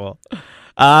Kingsbury. People.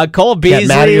 Cole Beasley. You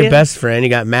got mad at your best friend. You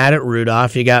got mad at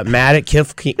Rudolph. You got mad at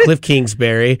Cliff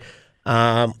Kingsbury.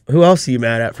 Who else are you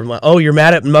mad at? You're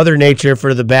mad at Mother Nature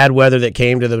for the bad weather that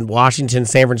came to the Washington,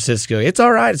 San Francisco. It's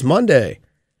all right. It's Monday.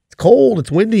 It's cold.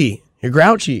 It's windy. You're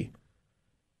grouchy.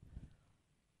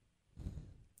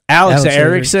 Alex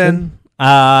Erickson,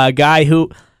 guy who...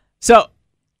 So,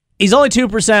 he's only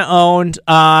 2% owned.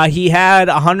 He had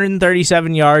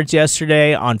 137 yards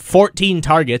yesterday on 14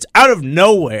 targets out of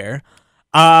nowhere.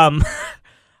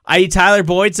 Tyler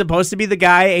Boyd's supposed to be the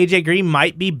guy. AJ Green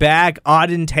might be back.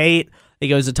 Auden Tate. I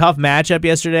think it was a tough matchup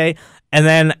yesterday. And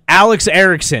then Alex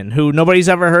Erickson, who nobody's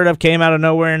ever heard of, came out of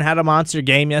nowhere and had a monster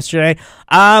game yesterday.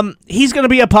 He's going to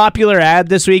be a popular ad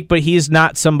this week, but he's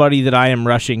not somebody that I am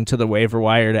rushing to the waiver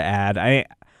wire to add.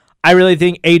 I really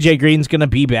think AJ Green's going to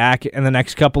be back in the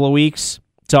next couple of weeks,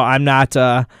 so I'm not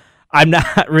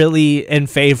really in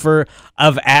favor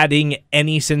of adding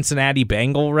any Cincinnati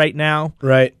Bengal right now.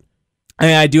 Right.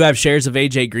 I do have shares of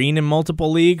AJ Green in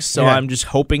multiple leagues, so I'm just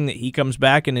hoping that he comes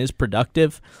back and is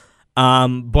productive.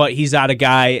 But he's not a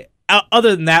guy.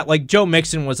 Other than that, like Joe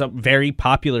Mixon was a very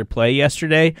popular play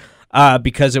yesterday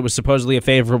because it was supposedly a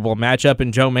favorable matchup,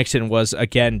 and Joe Mixon was,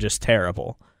 again, just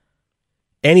terrible.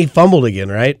 And he fumbled again,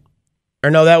 right?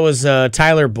 Or no, that was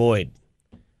Tyler Boyd.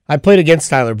 I played against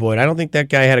Tyler Boyd. I don't think that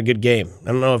guy had a good game.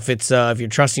 I don't know if it's if you're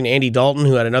trusting Andy Dalton,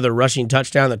 who had another rushing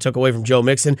touchdown that took away from Joe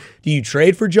Mixon. Do you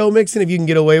trade for Joe Mixon if you can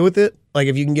get away with it? Like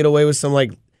if you can get away with some,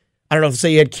 like, I don't know,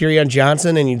 say you had Kerryon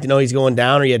Johnson and you know he's going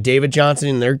down, or you had David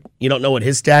Johnson and you don't know what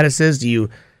his status is. Do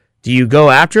you go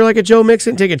after like a Joe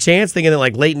Mixon, take a chance, thinking that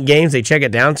like late in games they check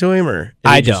it down to him, or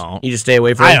you just stay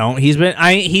away from him? I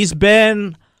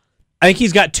don't. I think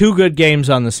he's got 2 good games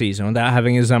on the season without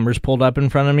having his numbers pulled up in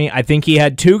front of me. I think he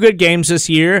had 2 good games this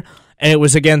year, and it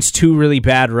was against 2 really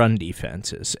bad run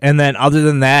defenses. And then other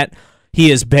than that, he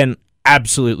has been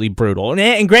absolutely brutal.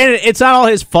 And granted, it's not all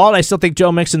his fault. I still think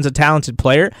Joe Mixon's a talented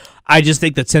player. I just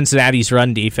think that Cincinnati's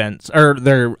run defense, or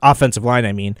their offensive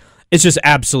line, it's just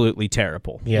absolutely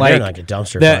terrible. Yeah, they're like a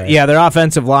dumpster fire. Yeah, their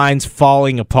offensive line's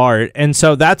falling apart, and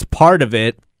so that's part of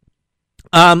it.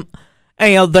 And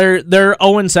they're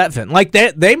Owen Setvin. Like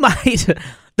they might.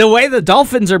 The way the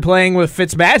Dolphins are playing with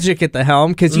Fitzmagic at the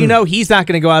helm, because he's not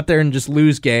going to go out there and just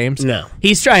lose games. No.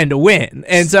 He's trying to win.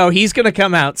 And so he's going to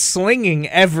come out slinging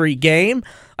every game.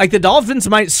 Like the Dolphins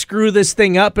might screw this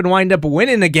thing up and wind up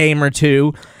winning a game or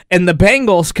two, and the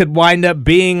Bengals could wind up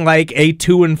being like a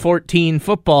 2-14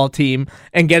 football team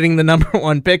and getting the number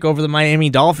 1 pick over the Miami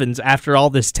Dolphins after all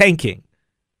this tanking.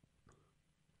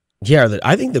 Yeah,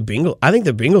 I think the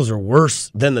Bengals are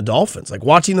worse than the Dolphins. Like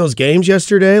watching those games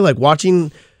yesterday, like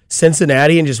watching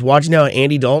Cincinnati and just watching how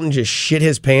Andy Dalton just shit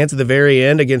his pants at the very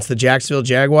end against the Jacksonville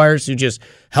Jaguars, who just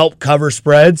help cover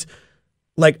spreads.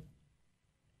 Like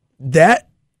that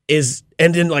is,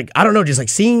 and then like I don't know, just like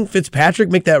seeing Fitzpatrick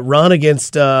make that run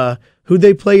against who'd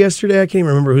they play yesterday? I can't even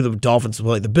remember who the Dolphins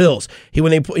played. The Bills. He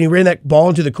ran that ball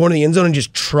into the corner of the end zone and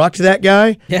just trucked that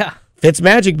guy. Yeah.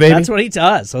 Fitzmagic, baby. That's what he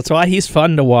does. That's why he's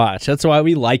fun to watch. That's why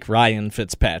we like Ryan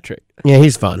Fitzpatrick. Yeah,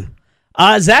 he's fun.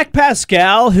 Zach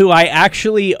Pascal, who I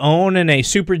actually own in a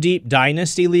super deep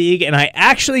dynasty league, and I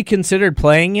actually considered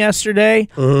playing yesterday.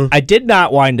 I did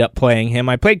not wind up playing him.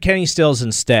 I played Kenny Stills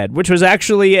instead, which was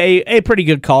actually a pretty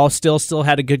good call. Still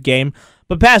had a good game.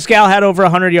 But Pascal had over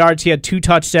 100 yards. He had 2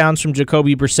 touchdowns from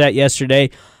Jacoby Brissett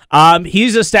yesterday.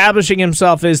 He's establishing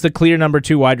himself as the clear number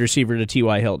 2 wide receiver to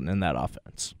T.Y. Hilton in that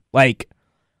offense. Like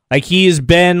he's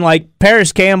been like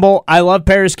Paris Campbell. I love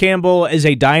Paris Campbell as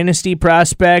a dynasty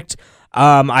prospect.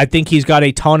 I think he's got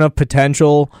a ton of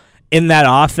potential in that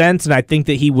offense, and I think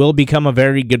that he will become a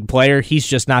very good player. He's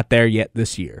just not there yet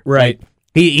this year. Right.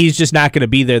 He's just not going to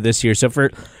be there this year. So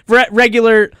for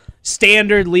regular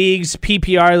standard leagues,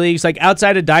 PPR leagues, like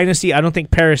outside of Dynasty, I don't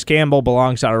think Paris Campbell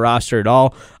belongs on a roster at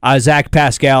all. Zach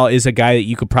Pascal is a guy that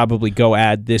you could probably go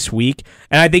add this week,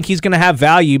 and I think he's going to have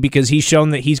value because he's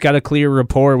shown that he's got a clear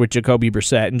rapport with Jacoby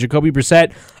Brissett. And Jacoby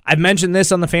Brissett, I've mentioned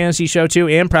this on the fantasy show too,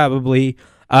 and probably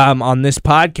on this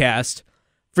podcast.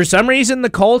 For some reason, the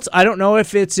Colts, I don't know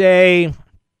if it's a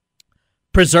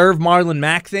preserve Marlon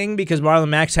Mack thing because Marlon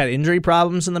Mack's had injury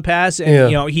problems in the past,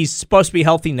 and he's supposed to be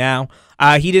healthy now.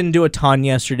 He didn't do a ton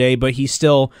yesterday, but he's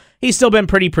still been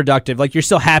pretty productive. Like you're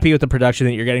still happy with the production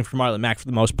that you're getting from Marlon Mack for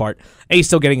the most part, and he's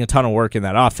still getting a ton of work in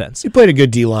that offense. He played a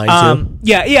good D line too.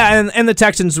 Yeah, and the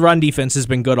Texans' run defense has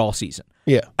been good all season.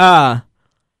 Yeah.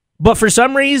 But for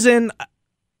some reason,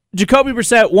 Jacoby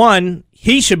Brissett,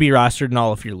 he should be rostered in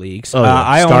all of your leagues.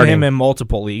 I own him in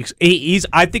multiple leagues.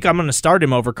 I think I'm going to start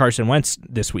him over Carson Wentz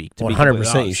this week.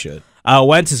 100% you should.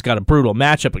 Wentz has got a brutal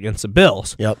matchup against the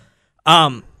Bills. Yep.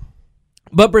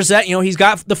 But Brissett, he's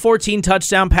got the 14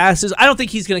 touchdown passes. I don't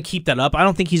think he's going to keep that up. I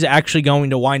don't think he's actually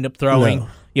going to wind up throwing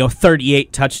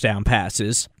 38 touchdown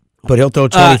passes. But he'll throw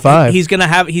 25. He's going to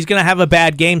have a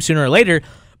bad game sooner or later.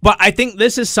 But I think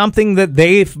this is something that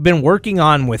they've been working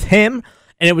on with him.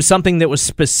 And it was something that was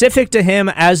specific to him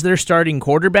as their starting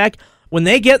quarterback. When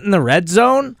they get in the red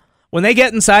zone, when they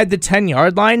get inside the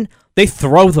 10-yard line, they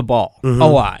throw the ball a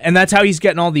lot. And that's how he's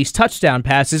getting all these touchdown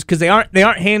passes because they aren't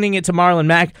handing it to Marlon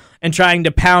Mack and trying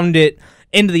to pound it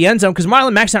into the end zone because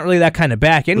Marlon Mack's not really that kind of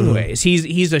back anyways.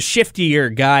 He's a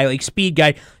shiftier guy, like speed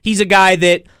guy. He's a guy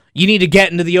that you need to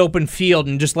get into the open field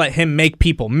and just let him make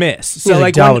people miss. So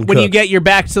like when you get your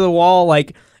back to the wall,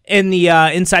 like in the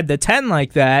inside the 10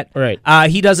 like that, right?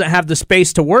 He doesn't have the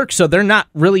space to work, so they're not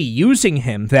really using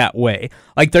him that way.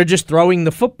 Like they're just throwing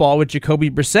the football with Jacoby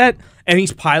Brissett, and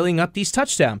he's piling up these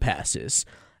touchdown passes.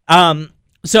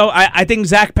 So I think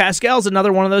Zach Pascal's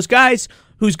another one of those guys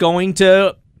who's going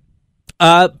to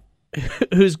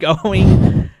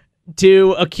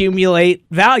accumulate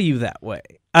value that way.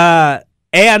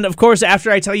 And, of course, after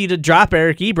I tell you to drop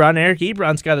Eric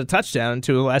Ebron's got a touchdown in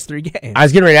 2 of the last 3 games. I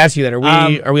was getting ready to ask you that.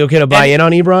 Are we okay to buy in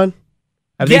on Ebron?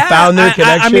 Have they found their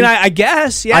connection? I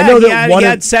guess. Yeah, I know that he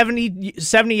had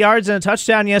 70 yards and a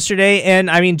touchdown yesterday. And,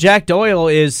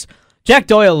 Jack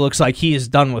Doyle looks like he is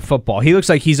done with football. He looks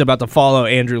like he's about to follow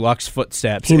Andrew Luck's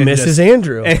footsteps. He misses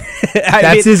Andrew.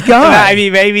 That's his guy.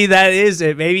 Maybe that is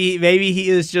it. Maybe he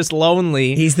is just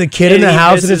lonely. He's the kid in the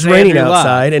house and it's raining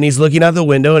outside, and he's looking out the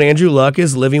window, and Andrew Luck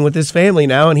is living with his family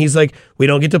now, and he's like, we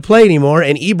don't get to play anymore.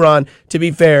 And Ebron, to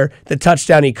be fair, the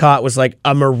touchdown he caught was like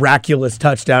a miraculous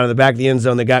touchdown in the back of the end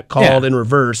zone that got called and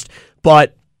reversed.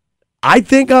 But I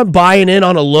think I'm buying in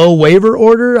on a low waiver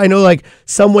order. I know like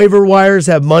some waiver wires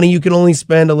have money you can only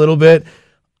spend a little bit.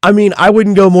 I mean, I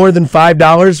wouldn't go more than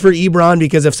 $5 for Ebron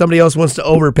because if somebody else wants to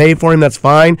overpay for him, that's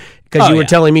fine. Because you were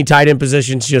telling me tight end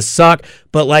positions just suck.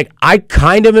 But, like, I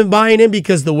kind of am buying him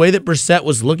because the way that Brissett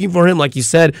was looking for him, like you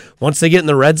said, once they get in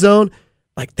the red zone,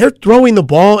 like, they're throwing the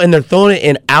ball and they're throwing it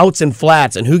in outs and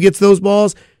flats. And who gets those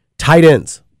balls? Tight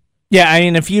ends. Yeah, I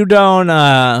mean, if you don't...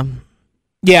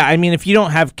 if you don't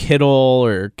have Kittle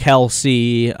or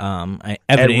Kelsey,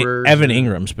 Evan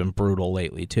Ingram's been brutal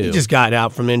lately too. He just got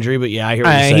out from injury, but yeah, I hear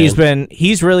what you're saying.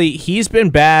 He's been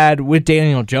bad with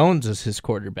Daniel Jones as his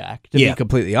quarterback. To be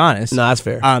completely honest, no, that's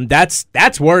fair.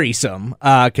 That's worrisome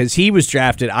because he was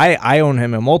drafted. I own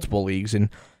him in multiple leagues, and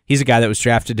he's a guy that was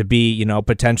drafted to be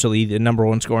potentially the number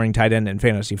one scoring tight end in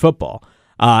fantasy football.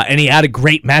 And he had a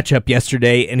great matchup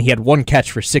yesterday, and he had one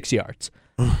catch for 6 yards.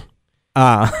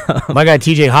 My guy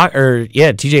TJ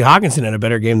Hawkinson had a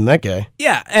better game than that guy.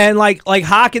 Yeah, and like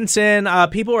Hawkinson,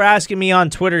 people were asking me on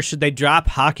Twitter, should they drop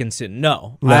Hawkinson?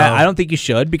 No. I don't think you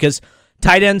should because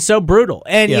tight end's so brutal.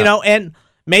 And and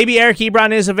maybe Eric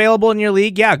Ebron is available in your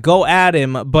league. Yeah, go at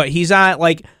him, but he's not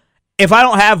like if I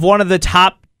don't have one of the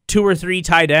top 2 or 3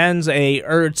 tight ends, a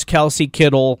Ertz, Kelsey,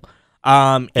 Kittle,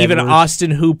 even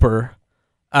Austin Hooper.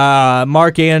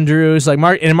 Mark Andrews,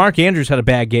 Mark Andrews had a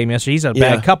bad game yesterday. He's had a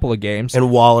bad couple of games.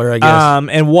 And Waller, I guess.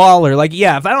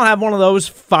 If I don't have one of those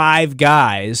 5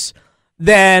 guys,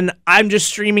 then I'm just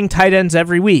streaming tight ends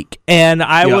every week. And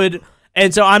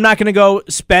so I'm not going to go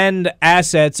spend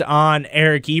assets on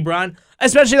Eric Ebron,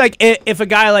 especially like if a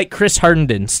guy like Chris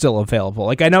Herndon's still available.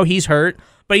 Like I know he's hurt,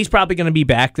 but he's probably going to be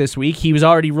back this week. He was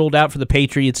already ruled out for the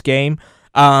Patriots game.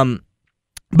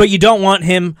 But you don't want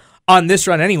him on this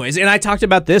run anyways. And I talked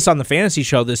about this on the fantasy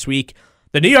show this week.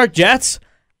 The New York Jets,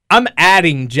 I'm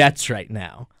adding Jets right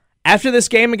now. After this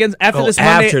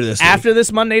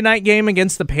Monday night game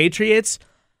against the Patriots,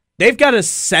 they've got a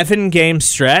 7-game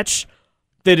stretch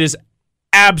that is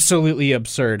absolutely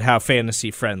absurd how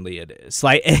fantasy friendly it is.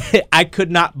 Like I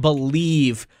could not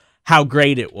believe how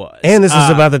great it was. And this is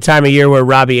about the time of year where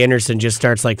Robbie Anderson just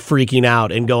starts like freaking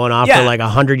out and going off for like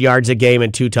 100 yards a game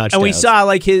and 2 touchdowns. And we saw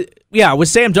like with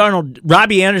Sam Darnold,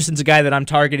 Robbie Anderson's a guy that I'm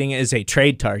targeting as a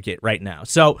trade target right now.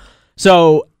 So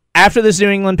after this New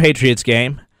England Patriots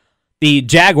game, the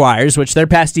Jaguars, which their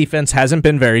pass defense hasn't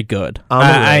been very good.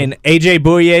 AJ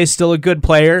Bouye is still a good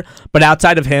player, but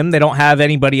outside of him, they don't have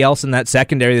anybody else in that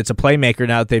secondary that's a playmaker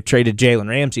now that they've traded Jalen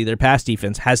Ramsey. Their pass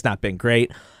defense has not been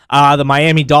great. The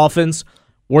Miami Dolphins,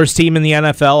 worst team in the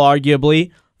NFL,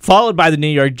 arguably, followed by the New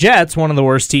York Jets, one of the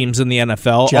worst teams in the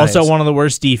NFL, Giants. Also one of the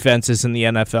worst defenses in the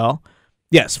NFL.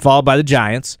 Yes, followed by the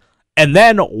Giants. And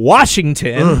then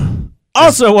Washington,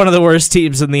 also one of the worst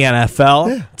teams in the NFL.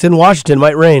 Yeah, it's in Washington,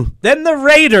 might rain. Then the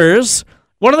Raiders,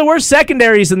 one of the worst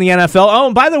secondaries in the NFL. Oh,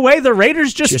 and by the way, the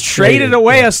Raiders just traded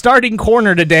away a starting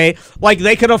corner today, like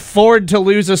they could afford to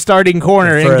lose a starting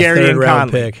corner in Gary and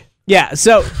Conley. Pick. Yeah,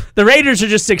 so the Raiders are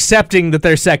just accepting that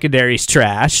their secondary's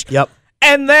trash. Yep.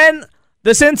 And then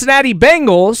the Cincinnati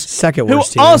Bengals, second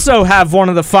worst team, also have one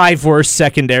of the 5 worst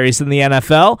secondaries in the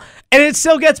NFL, and it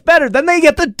still gets better. Then they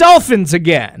get the Dolphins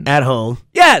again. At home.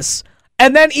 Yes.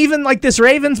 And then even like this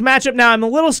Ravens matchup, now I'm a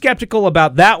little skeptical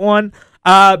about that one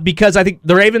because I think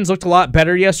the Ravens looked a lot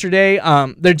better yesterday.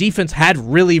 Their defense had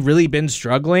really, really been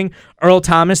struggling. Earl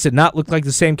Thomas did not look like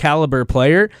the same caliber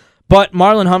player. But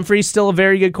Marlon Humphrey's still a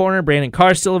very good corner. Brandon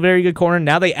Carr's still a very good corner.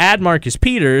 Now they add Marcus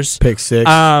Peters. Pick 6.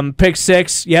 Pick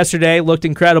 6 yesterday. Looked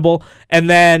incredible. And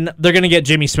then they're going to get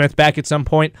Jimmy Smith back at some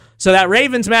point. So that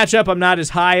Ravens matchup I'm not as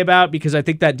high about because I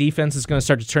think that defense is going to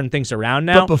start to turn things around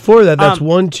now. But before that, that's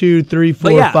 1, 2, 3,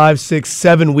 4, 5, 6,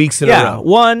 7 weeks in a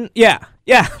row.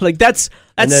 Yeah. Like that's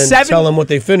and then 7. Tell them what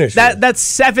they finished. That's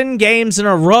 7 games in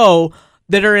a row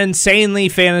that are insanely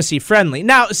fantasy friendly.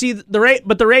 Now, see the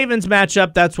Ravens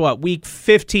matchup. That's what week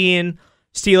 15,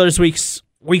 Steelers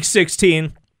week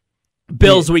 16,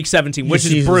 Bills week 17, which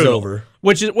is brutal. Over.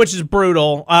 Which is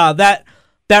brutal. That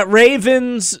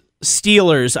Ravens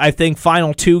Steelers, I think,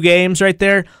 final 2 games right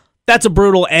there. That's a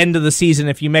brutal end of the season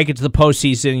if you make it to the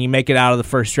postseason and you make it out of the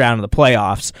first round of the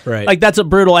playoffs. Right. Like that's a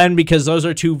brutal end because those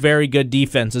are 2 very good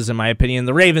defenses in my opinion.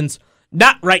 The Ravens.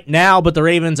 Not right now, but the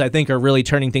Ravens, I think, are really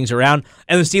turning things around.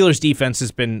 And the Steelers' defense has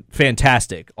been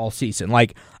fantastic all season.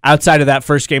 Like, outside of that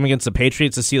first game against the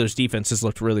Patriots, the Steelers' defense has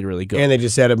looked really, really good. And they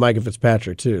just added Micah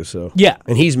Fitzpatrick, too. So yeah.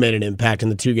 And he's made an impact in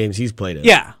the 2 games he's played in.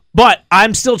 Yeah. But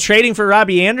I'm still trading for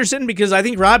Robbie Anderson because I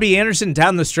think Robbie Anderson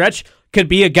down the stretch could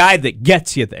be a guy that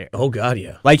gets you there. Oh, God,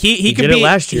 yeah. Like, he could did be it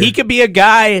last year. He could be a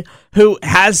guy who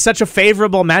has such a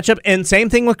favorable matchup. And same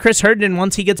thing with Chris Herndon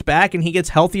once he gets back and he gets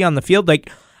healthy on the field.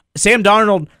 Like, Sam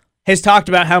Darnold has talked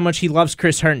about how much he loves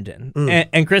Chris Herndon.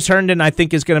 And Chris Herndon, I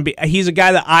think, is going to be... He's a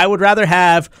guy that I would rather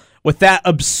have with that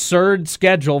absurd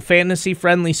schedule,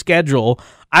 fantasy-friendly schedule,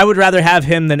 I would rather have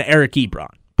him than Eric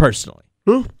Ebron, personally.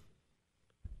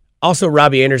 Also,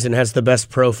 Robbie Anderson has the best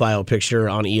profile picture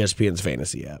on ESPN's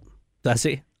fantasy app. Does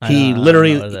he? He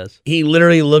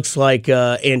literally looks like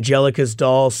Angelica's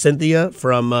doll, Cynthia,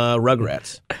 from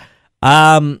Rugrats.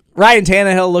 Ryan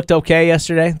Tannehill looked okay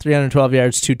yesterday, 312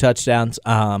 yards, 2 touchdowns,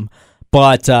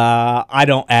 but I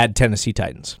don't add Tennessee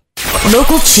Titans.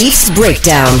 Local Chiefs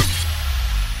Breakdown.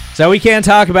 So we can't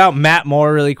talk about Matt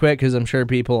Moore really quick because I'm sure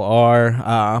people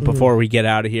are, before we get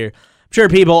out of here, I'm sure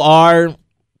people are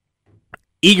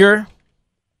eager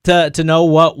to know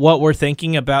what we're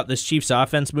thinking about this Chiefs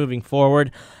offense moving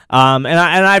forward. And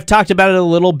I've talked about it a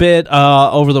little bit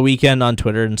over the weekend on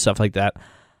Twitter and stuff like that.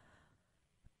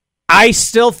 I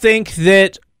still think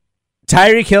that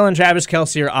Tyreek Hill and Travis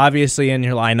Kelce are obviously in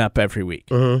your lineup every week,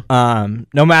 no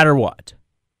matter what.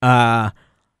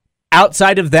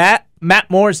 Outside of that,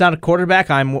 Matt Moore is not a quarterback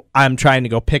I'm trying to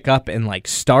go pick up and like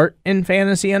start in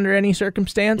fantasy under any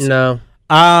circumstance. No.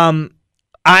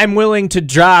 I'm willing to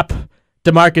drop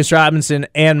Demarcus Robinson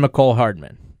and McCole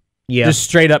Hardman. Yeah. Just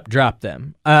straight up drop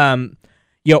them.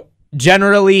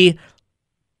 Generally,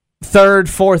 third,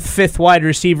 fourth, fifth wide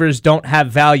receivers don't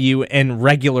have value in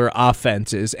regular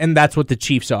offenses, and that's what the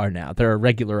Chiefs are now. They're a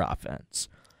regular offense.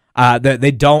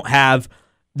 They don't have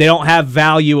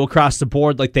value across the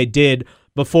board like they did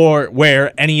before,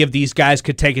 where any of these guys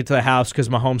could take it to the house because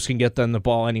Mahomes can get them the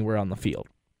ball anywhere on the field.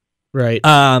 Right.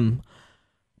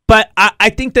 But I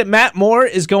think that Matt Moore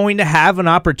is going to have an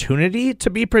opportunity to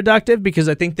be productive because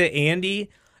I think that Andy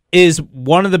is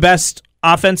one of the best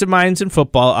offensive minds in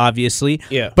football, obviously.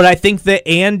 Yeah. But I think that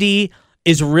Andy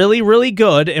is really, really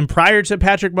good. And prior to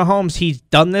Patrick Mahomes, he's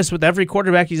done this with every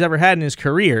quarterback he's ever had in his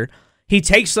career. He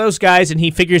takes those guys and he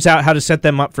figures out how to set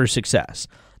them up for success.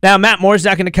 Now, Matt Moore's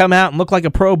not going to come out and look like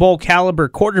a Pro Bowl caliber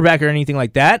quarterback or anything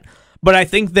like that. But I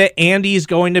think that Andy's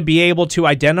going to be able to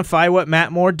identify what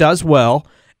Matt Moore does well,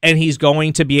 and he's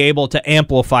going to be able to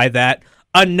amplify that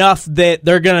enough that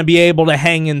they're going to be able to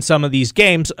hang in some of these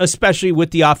games, especially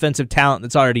with the offensive talent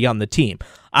that's already on the team.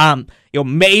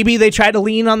 Maybe they try to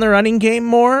lean on the running game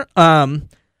more.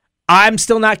 I'm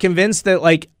still not convinced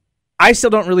that, I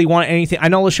still don't really want anything. I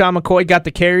know LaShawn McCoy got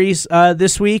the carries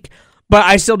this week, but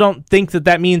I still don't think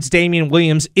that means Damian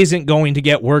Williams isn't going to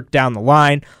get work down the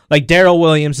line. Like, Darrell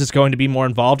Williams is going to be more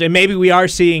involved, and maybe we are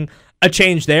seeing a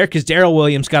change there because Darrell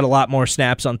Williams got a lot more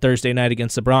snaps on Thursday night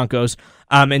against the Broncos,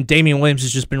 and Damian Williams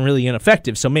has just been really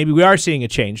ineffective. So maybe we are seeing a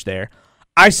change there.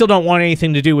 I still don't want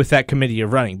anything to do with that committee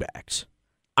of running backs.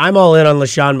 I'm all in on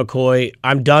LaShawn McCoy.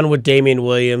 I'm done with Damian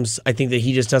Williams. I think that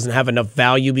he just doesn't have enough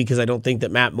value because I don't think that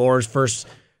Matt Moore's first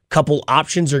couple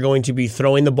options are going to be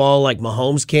throwing the ball like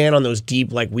Mahomes can on those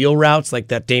deep wheel routes like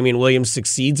that Damian Williams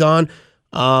succeeds on.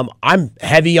 I'm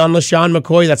heavy on LaShawn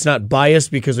McCoy. That's not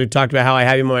biased because we've talked about how I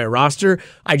have him on my roster.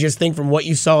 I just think from what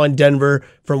you saw in Denver,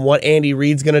 from what Andy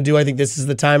Reid's going to do, I think this is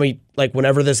the time,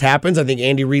 whenever this happens, I think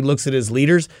Andy Reid looks at his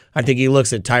leaders. I think he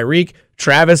looks at Tyreek,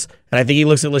 Travis, and I think he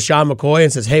looks at LaShawn McCoy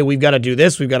and says, hey, we've got to do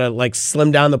this. We've got to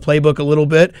slim down the playbook a little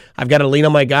bit. I've got to lean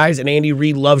on my guys, and Andy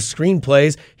Reid loves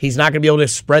screenplays. He's not going to be able to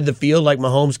spread the field like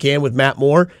Mahomes can with Matt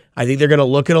Moore. I think they're going to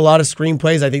look at a lot of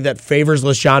screenplays. I think that favors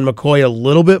LaShawn McCoy a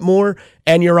little bit more.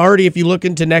 And you're already, if you look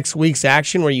into next week's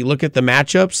action where you look at the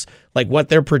matchups, like what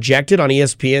they're projected on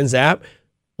ESPN's app,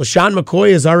 LaShawn McCoy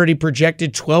is already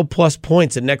projected 12-plus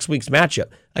points in next week's matchup.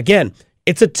 Again,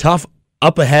 it's a tough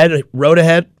road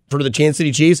ahead for the Kansas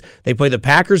City Chiefs. They play the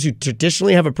Packers, who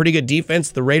traditionally have a pretty good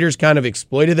defense. The Raiders kind of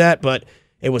exploited that, but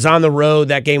it was on the road.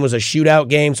 That game was a shootout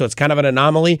game, so it's kind of an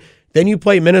anomaly. Then you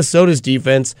play Minnesota's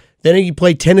defense. Then you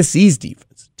play Tennessee's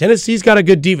defense. Tennessee's got a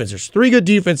good defense. There's 3 good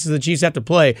defenses the Chiefs have to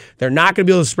play. They're not going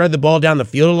to be able to spread the ball down the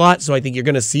field a lot, so I think you're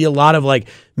going to see a lot of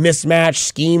mismatch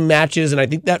scheme matches, and I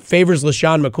think that favors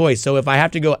LaShawn McCoy. So if I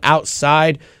have to go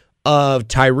outside of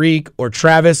Tyreek or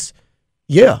Travis,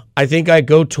 yeah, I think I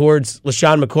go towards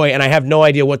LaShawn McCoy, and I have no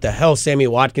idea what the hell Sammy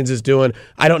Watkins is doing.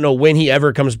 I don't know when he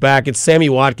ever comes back. It's Sammy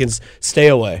Watkins. Stay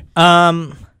away.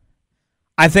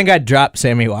 I think I'd drop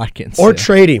Sammy Watkins. Or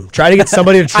trade him. Try to get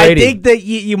somebody to trade him. I think that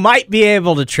you might be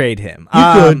able to trade him.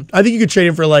 You could. I think you could trade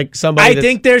him for somebody. I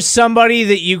think there's somebody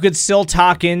that you could still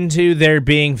talk into there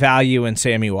being value in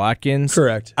Sammy Watkins.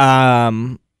 Correct.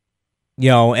 And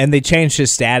they changed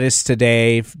his status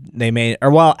today.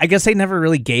 I guess they never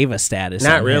really gave a status.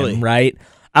 Not on really. him, right?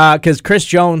 Because Chris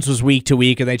Jones was week to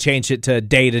week, and they changed it to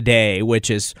day to day, which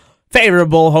is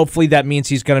favorable. Hopefully that means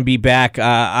he's going to be back.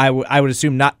 I would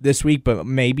assume not this week, but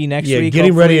maybe next week. Yeah,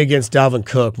 getting ready against Dalvin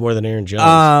Cook more than Aaron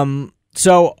Jones.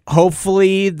 So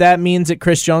hopefully that means that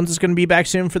Chris Jones is going to be back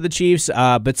soon for the Chiefs.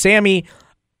 But Sammy,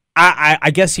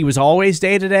 I guess he was always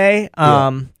day-to-day.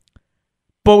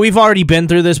 But we've already been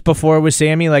through this before with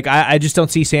Sammy. Like, I just don't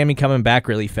see Sammy coming back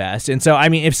really fast. And so, I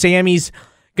mean, if Sammy's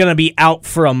going to be out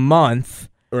for a month,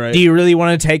 do you really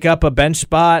want to take up a bench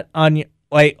spot on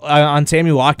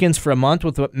Sammy Watkins for a month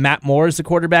with Matt Moore as the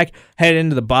quarterback headed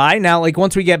into the bye? Now, like,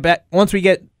 once we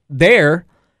get there,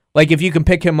 like, if you can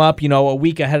pick him up, a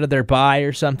week ahead of their bye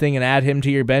or something and add him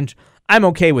to your bench, I'm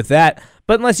okay with that.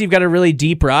 But unless you've got a really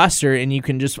deep roster and you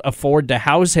can just afford to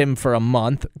house him for a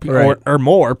month or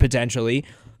more potentially,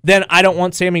 then I don't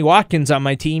want Sammy Watkins on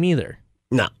my team either.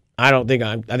 No, I don't think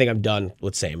I think I'm done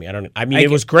with Sammy. It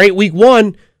was great week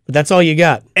 1, but that's all you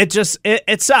got. It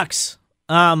sucks.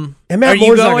 And Matt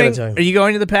Moore's not going to tell you. Are you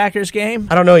going to the Packers game?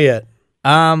 I don't know yet.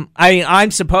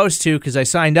 I'm supposed to because I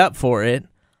signed up for it,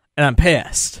 and I'm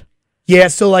pissed. Yeah,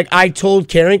 so like I told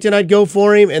Carrington I'd go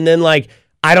for him, and then like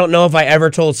I don't know if I ever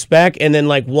told Speck, and then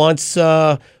like once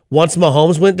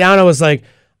Mahomes went down, I was like,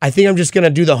 I think I'm just going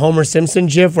to do the Homer Simpson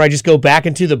gif where I just go back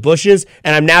into the bushes,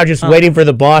 and I'm now just waiting for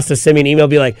the boss to send me an email,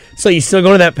 be like, so you still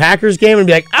going to that Packers game? And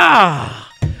be like, I'm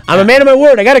a man of my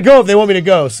word. I got to go if they want me to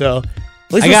go. So at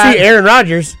least we'll see Aaron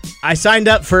Rodgers. I signed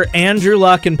up for Andrew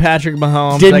Luck and Patrick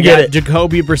Mahomes. Didn't get it.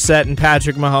 Jacoby Brissett and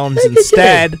Patrick Mahomes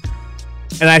instead.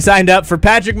 And I signed up for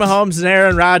Patrick Mahomes and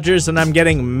Aaron Rodgers, and I'm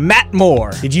getting Matt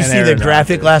Moore. Did you see the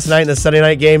graphic last night in the Sunday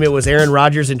night game? It was Aaron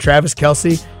Rodgers and Travis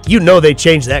Kelce. You know they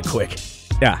changed that quick.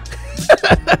 Yeah.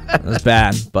 That was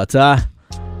bad. But, all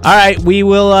right, we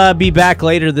will be back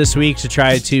later this week to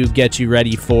try to get you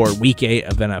ready for Week 8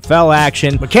 of NFL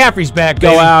action. McCaffrey's back,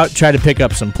 Go out, try to pick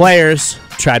up some players,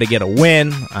 try to get a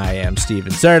win. I am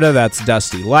Steven Serta. That's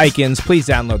Dusty Likens. Please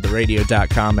download the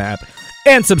radio.com app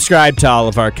and subscribe to all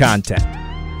of our content.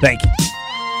 Thank you.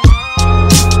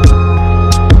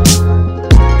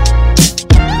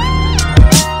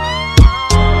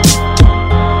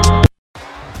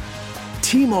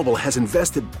 T-Mobile has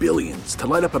invested billions to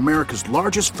light up America's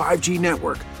largest 5G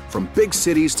network, from big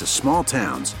cities to small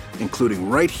towns, including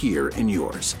right here in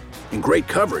yours. And great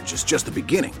coverage is just the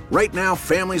beginning. Right now,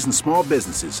 families and small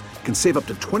businesses can save up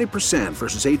to 20%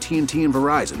 versus AT&T and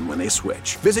Verizon when they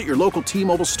switch. Visit your local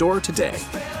T-Mobile store today.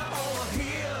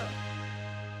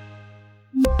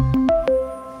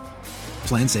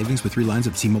 Plan savings with 3 lines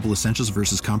of T-Mobile Essentials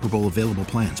versus comparable available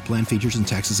plans. Plan features and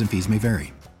taxes and fees may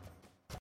vary.